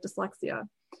example, like dyslexia.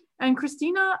 And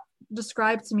Christina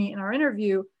described to me in our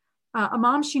interview a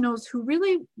mom she knows who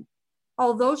really,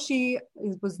 although she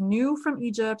was new from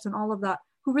Egypt and all of that,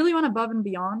 who really went above and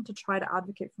beyond to try to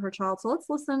advocate for her child. So let's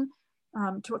listen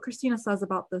to what Christina says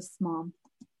about this mom.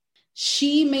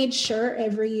 She made sure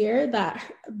every year that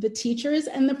the teachers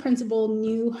and the principal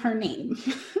knew her name.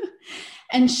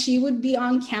 And she would be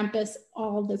on campus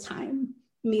all the time,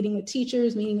 meeting with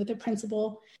teachers, meeting with the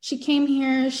principal. She came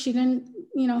here, she didn't,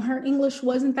 her English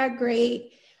wasn't that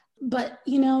great, but,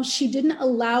 she didn't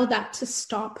allow that to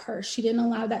stop her. She didn't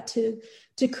allow that to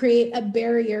create a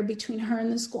barrier between her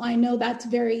and the school. I know that's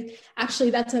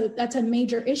that's a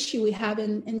major issue we have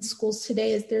in schools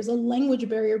today, is there's a language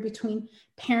barrier between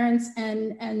parents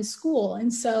and school.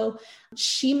 And so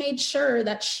she made sure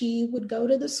that she would go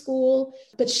to the school,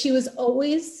 but she was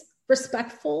always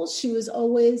respectful. She was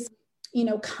always,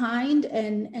 kind,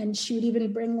 and she would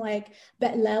even bring like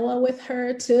betlewa with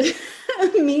her to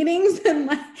meetings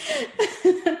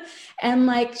And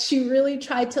like, she really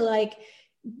tried to like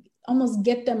almost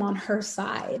get them on her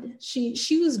side.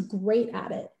 She was great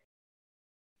at it.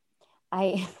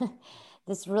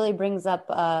 This really brings up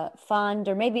fond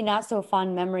or maybe not so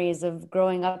fond memories of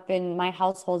growing up in my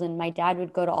household. And my dad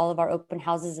would go to all of our open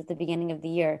houses at the beginning of the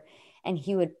year, and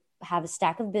he would have a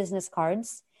stack of business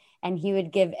cards, and he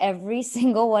would give every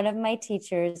single one of my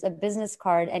teachers a business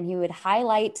card, and he would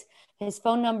highlight his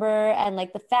phone number and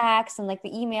like the fax and like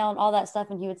the email and all that stuff.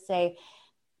 And he would say,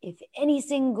 if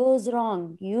anything goes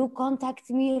wrong, you contact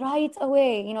me right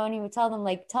away, and he would tell them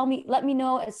like, let me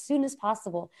know as soon as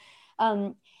possible.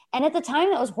 And at the time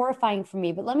that was horrifying for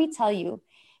me, but let me tell you,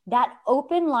 that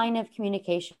open line of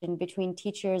communication between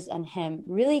teachers and him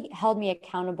really held me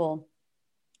accountable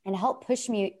and helped push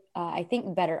me, I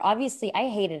think, better. Obviously, I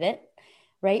hated it,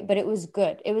 right? But it was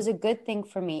good. It was a good thing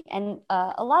for me. And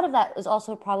a lot of that was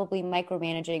also probably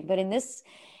micromanaging. But in this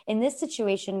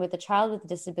situation with a child with a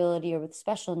disability or with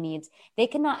special needs, they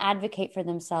cannot advocate for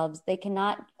themselves. They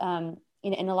cannot,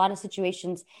 in a lot of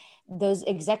situations, those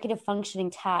executive functioning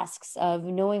tasks of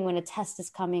knowing when a test is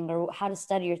coming or how to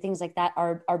study or things like that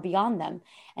are beyond them.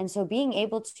 And so being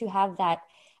able to have that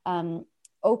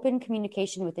open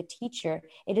communication with a teacher,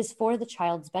 it is for the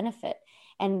child's benefit.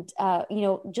 And,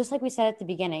 just like we said at the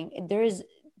beginning,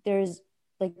 there's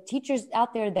like teachers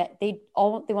out there that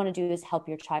all they want to do is help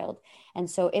your child. And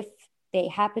so if they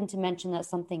happen to mention that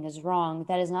something is wrong,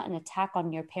 that is not an attack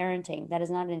on your parenting. That is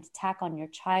not an attack on your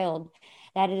child.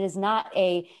 That it is not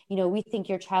we think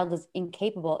your child is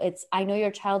incapable. It's, I know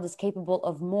your child is capable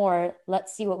of more.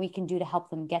 Let's see what we can do to help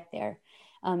them get there.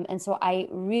 And so I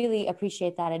really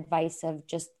appreciate that advice of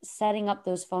just setting up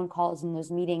those phone calls and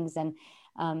those meetings and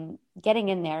getting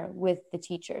in there with the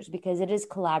teachers, because it is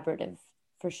collaborative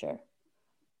for sure.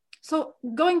 So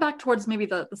going back towards maybe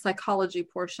the psychology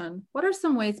portion, what are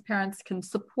some ways parents can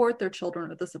support their children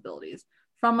with disabilities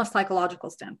from a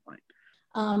psychological standpoint?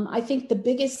 I think the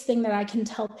biggest thing that I can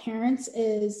tell parents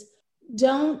is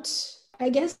to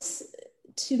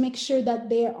make sure that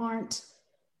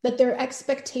that their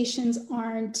expectations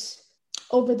aren't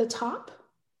over the top,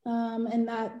 and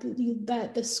that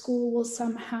the school will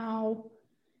somehow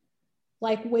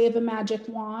like wave a magic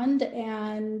wand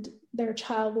and their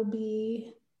child will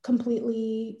be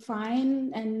completely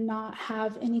fine and not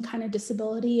have any kind of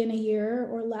disability in a year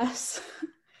or less.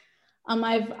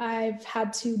 I've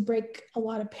had to break a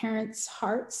lot of parents'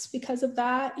 hearts because of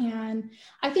that. And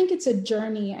I think it's a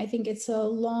journey. I think it's a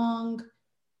long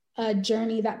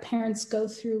journey that parents go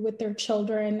through with their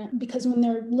children, because when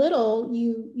they're little,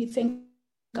 you think,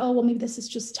 oh, well, maybe this is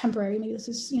just temporary. Maybe this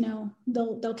is,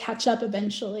 they'll catch up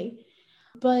eventually.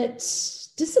 But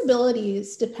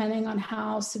disabilities, depending on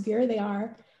how severe they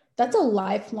are, that's a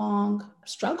lifelong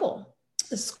struggle.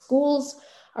 The schools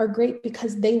are great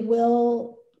because they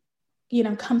will,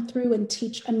 come through and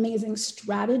teach amazing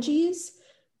strategies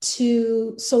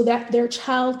so that their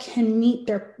child can meet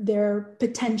their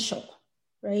potential,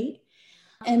 right?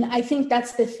 And I think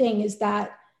that's the thing, is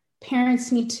that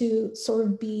parents need to sort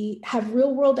of have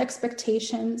real world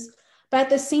expectations, but at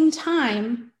the same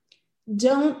time,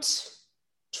 don't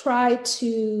try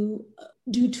to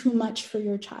do too much for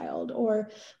your child or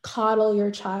coddle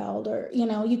your child, or,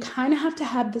 you kind of have to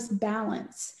have this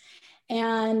balance.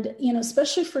 And,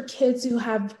 especially for kids who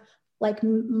have like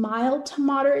mild to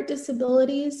moderate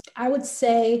disabilities, I would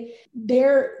say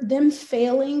them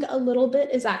failing a little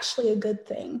bit is actually a good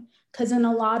thing, because in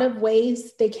a lot of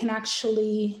ways they can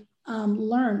actually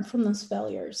learn from those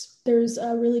failures. There's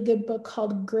a really good book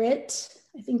called Grit.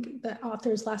 I think the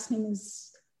author's last name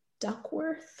is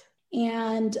Duckworth.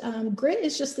 And grit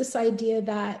is just this idea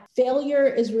that failure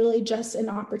is really just an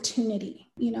opportunity.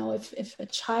 If a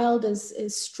child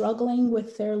is struggling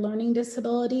with their learning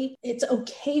disability, it's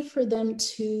okay for them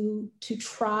to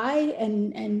try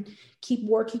and keep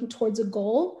working towards a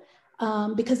goal,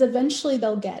 because eventually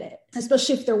they'll get it,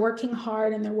 especially if they're working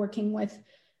hard and they're working with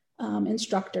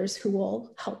instructors who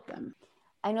will help them.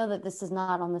 I know that this is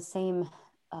not on the same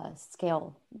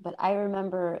scale, but I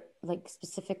remember like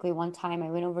specifically one time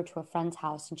I went over to a friend's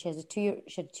house, and she had a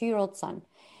 2-year-old son,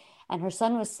 and her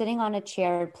son was sitting on a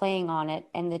chair playing on it,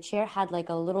 and the chair had like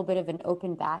a little bit of an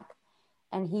open back,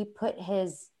 and he put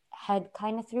his head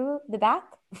kind of through the back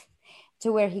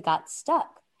to where he got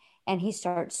stuck, and he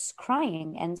starts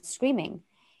crying and screaming.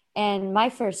 And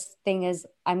my first thing is,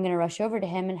 I'm going to rush over to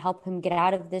him and help him get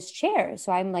out of this chair.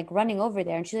 So I'm like running over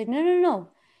there, and she's like, no,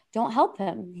 don't help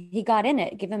him. He got in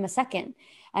it. Give him a second.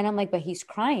 And I'm like, but he's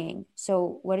crying.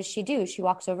 So what does she do? She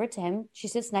walks over to him. She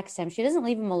sits next to him. She doesn't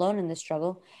leave him alone in the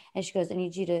struggle. And she goes, I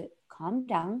need you to calm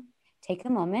down, take a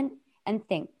moment and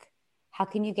think, how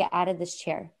can you get out of this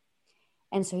chair?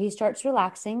 And so he starts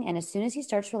relaxing. And as soon as he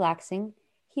starts relaxing,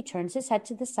 he turns his head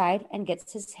to the side and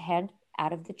gets his head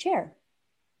out of the chair.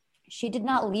 She did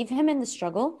not leave him in the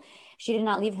struggle. She did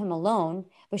not leave him alone,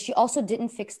 but she also didn't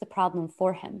fix the problem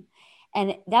for him.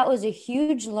 And that was a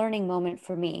huge learning moment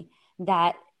for me,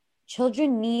 that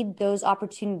children need those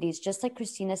opportunities, just like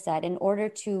Christina said, in order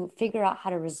to figure out how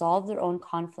to resolve their own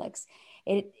conflicts.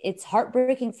 It's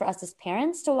heartbreaking for us as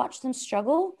parents to watch them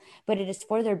struggle, but it is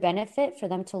for their benefit for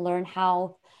them to learn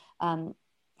how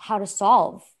to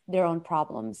solve their own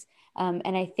problems.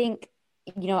 And I think,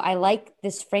 I like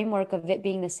this framework of it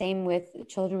being the same with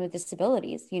children with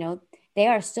disabilities. They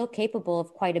are still capable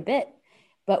of quite a bit,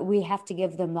 but we have to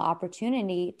give them the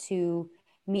opportunity to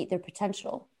meet their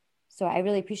potential. So I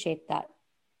really appreciate that.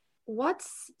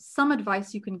 What's some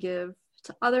advice you can give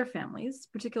to other families,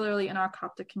 particularly in our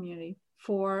Coptic community,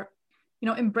 for,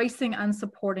 embracing and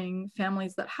supporting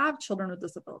families that have children with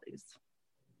disabilities?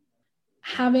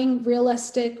 Having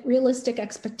realistic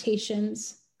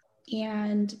expectations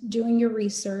and doing your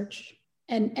research.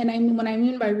 And I mean, when I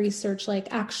mean by research, like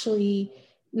actually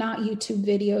not YouTube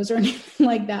videos or anything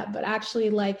like that, but actually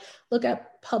like look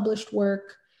at published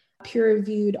work,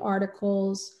 peer-reviewed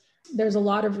articles. There's a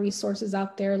lot of resources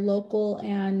out there, local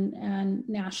and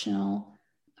national.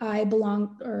 I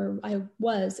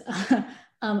was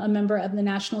a member of the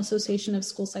National Association of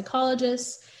School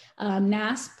Psychologists,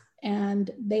 NASP,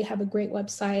 and they have a great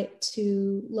website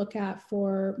to look at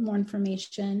for more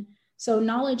information. So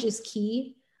knowledge is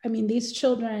key. I mean, these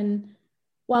children,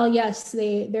 while yes,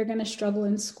 they're going to struggle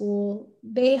in school,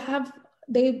 they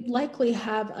likely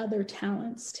have other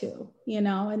talents too,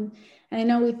 and I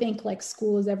know we think like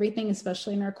school is everything,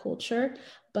 especially in our culture,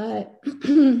 but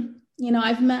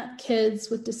I've met kids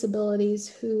with disabilities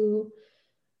who,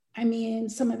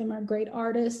 some of them are great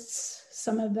artists.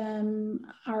 Some of them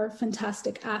are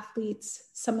fantastic athletes.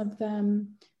 Some of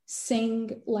them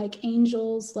sing like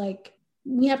angels. Like,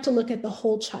 we have to look at the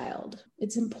whole child.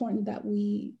 It's important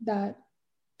that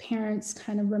parents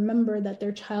kind of remember that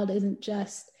their child isn't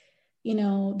just,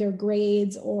 their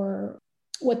grades or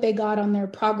what they got on their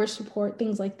progress report,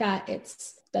 things like that.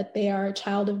 It's that they are a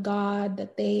child of God,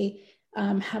 that they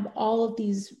have all of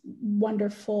these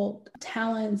wonderful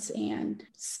talents and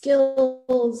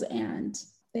skills, and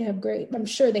I'm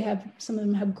sure some of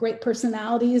them have great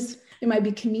personalities. They might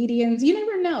be comedians. You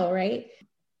never know, right?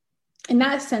 In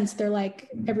that sense, they're like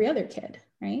every other kid,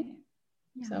 right?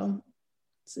 Yeah. So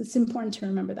it's important to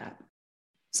remember that.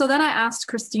 So then I asked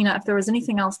Christina if there was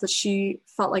anything else that she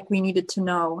felt like we needed to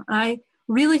know. I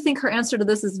really think her answer to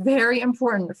this is very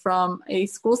important from a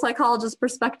school psychologist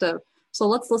perspective. So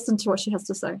let's listen to what she has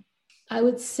to say. I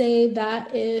would say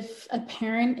that if a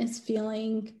parent is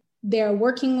feeling they're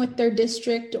working with their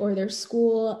district or their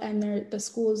school and the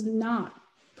school is not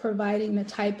providing the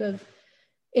type of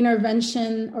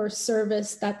intervention or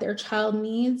service that their child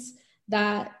needs,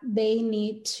 that they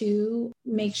need to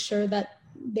make sure that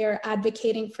they're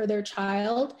advocating for their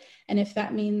child. And if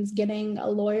that means getting a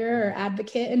lawyer or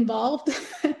advocate involved,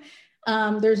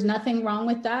 there's nothing wrong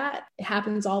with that. It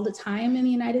happens all the time in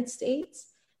the United States.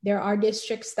 There are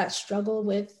districts that struggle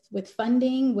with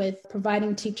funding, with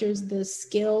providing teachers the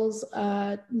skills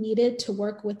needed to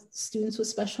work with students with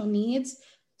special needs.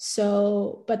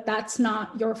 So, but that's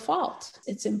not your fault.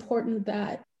 It's important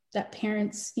that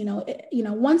parents,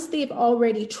 once they've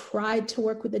already tried to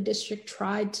work with the district,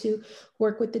 tried to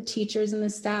work with the teachers and the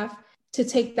staff, to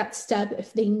take that step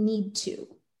if they need to,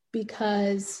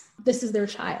 because this is their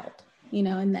child, in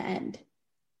the end.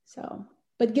 So,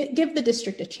 but give the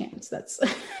district a chance. That's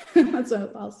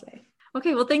what I'll say.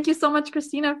 Okay, well, thank you so much,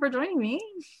 Christina, for joining me.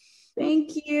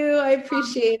 Thank you. I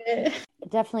appreciate it.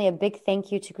 Definitely a big thank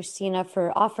you to Christina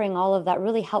for offering all of that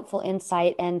really helpful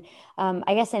insight. And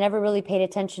I guess I never really paid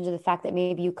attention to the fact that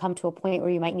maybe you come to a point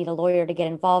where you might need a lawyer to get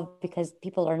involved because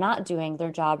people are not doing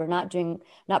their job or not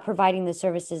providing the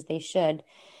services they should.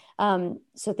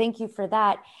 So thank you for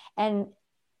that. And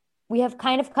we have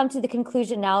kind of come to the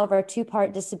conclusion now of our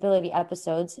 2-part disability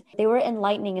episodes. They were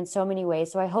enlightening in so many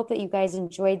ways, so I hope that you guys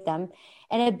enjoyed them.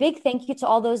 And a big thank you to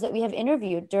all those that we have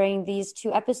interviewed during these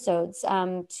 2 episodes,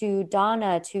 to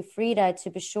Donna, to Frida, to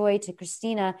Bishoy, to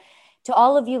Christina, to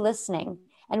all of you listening.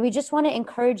 And we just want to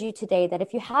encourage you today that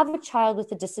if you have a child with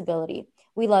a disability,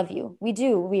 we love you. We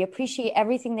do. We appreciate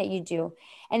everything that you do.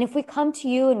 And if we come to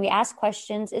you and we ask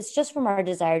questions, it's just from our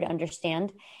desire to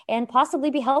understand and possibly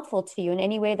be helpful to you in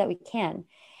any way that we can.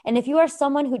 And if you are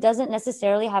someone who doesn't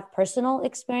necessarily have personal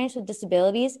experience with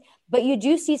disabilities, but you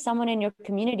do see someone in your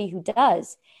community who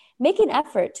does, make an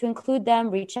effort to include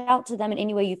them, reach out to them in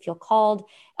any way you feel called,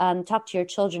 talk to your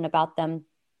children about them.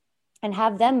 and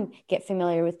have them get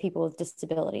familiar with people with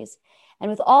disabilities. And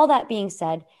with all that being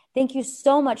said, thank you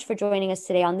so much for joining us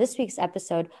today on this week's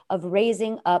episode of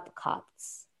Raising Up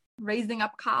Copts. Raising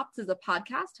Up Copts is a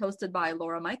podcast hosted by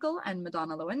Laura Michael and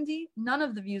Madonna Loendi. None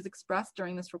of the views expressed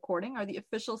during this recording are the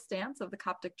official stance of the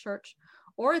Coptic Church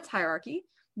or its hierarchy.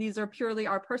 These are purely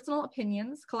our personal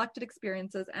opinions, collected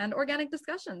experiences, and organic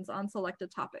discussions on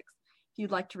selected topics. If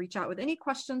you'd like to reach out with any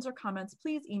questions or comments,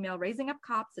 please email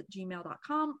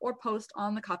raisingupcopts@gmail.com or post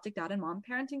on the Coptic Dad and Mom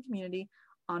Parenting Community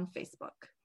on Facebook.